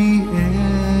be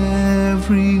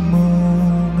every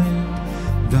moment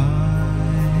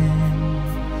thine.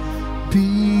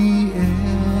 Be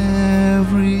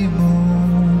every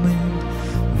moment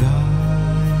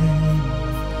thine.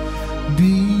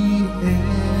 Be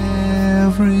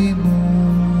every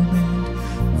moment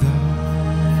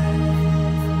thine.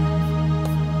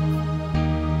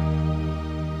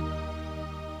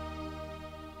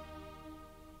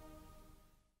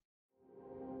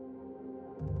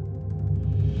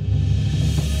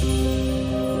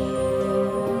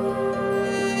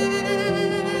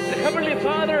 The Heavenly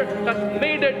Father has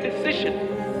made a decision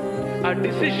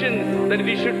that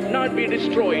we should not be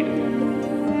destroyed.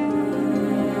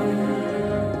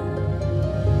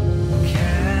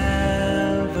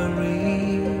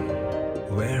 Calvary,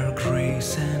 where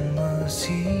grace and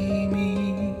mercy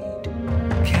meet.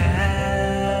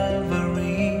 Calvary,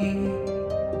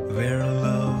 where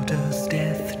love does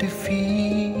death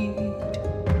defeat.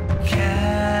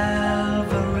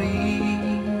 Calvary,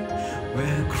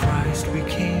 where Christ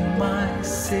became my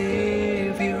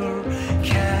Saviour.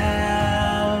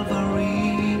 Calvary,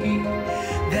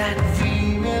 that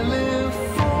we may live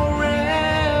forevermore.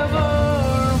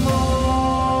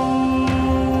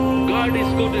 God is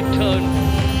going to turn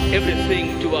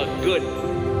everything to our good.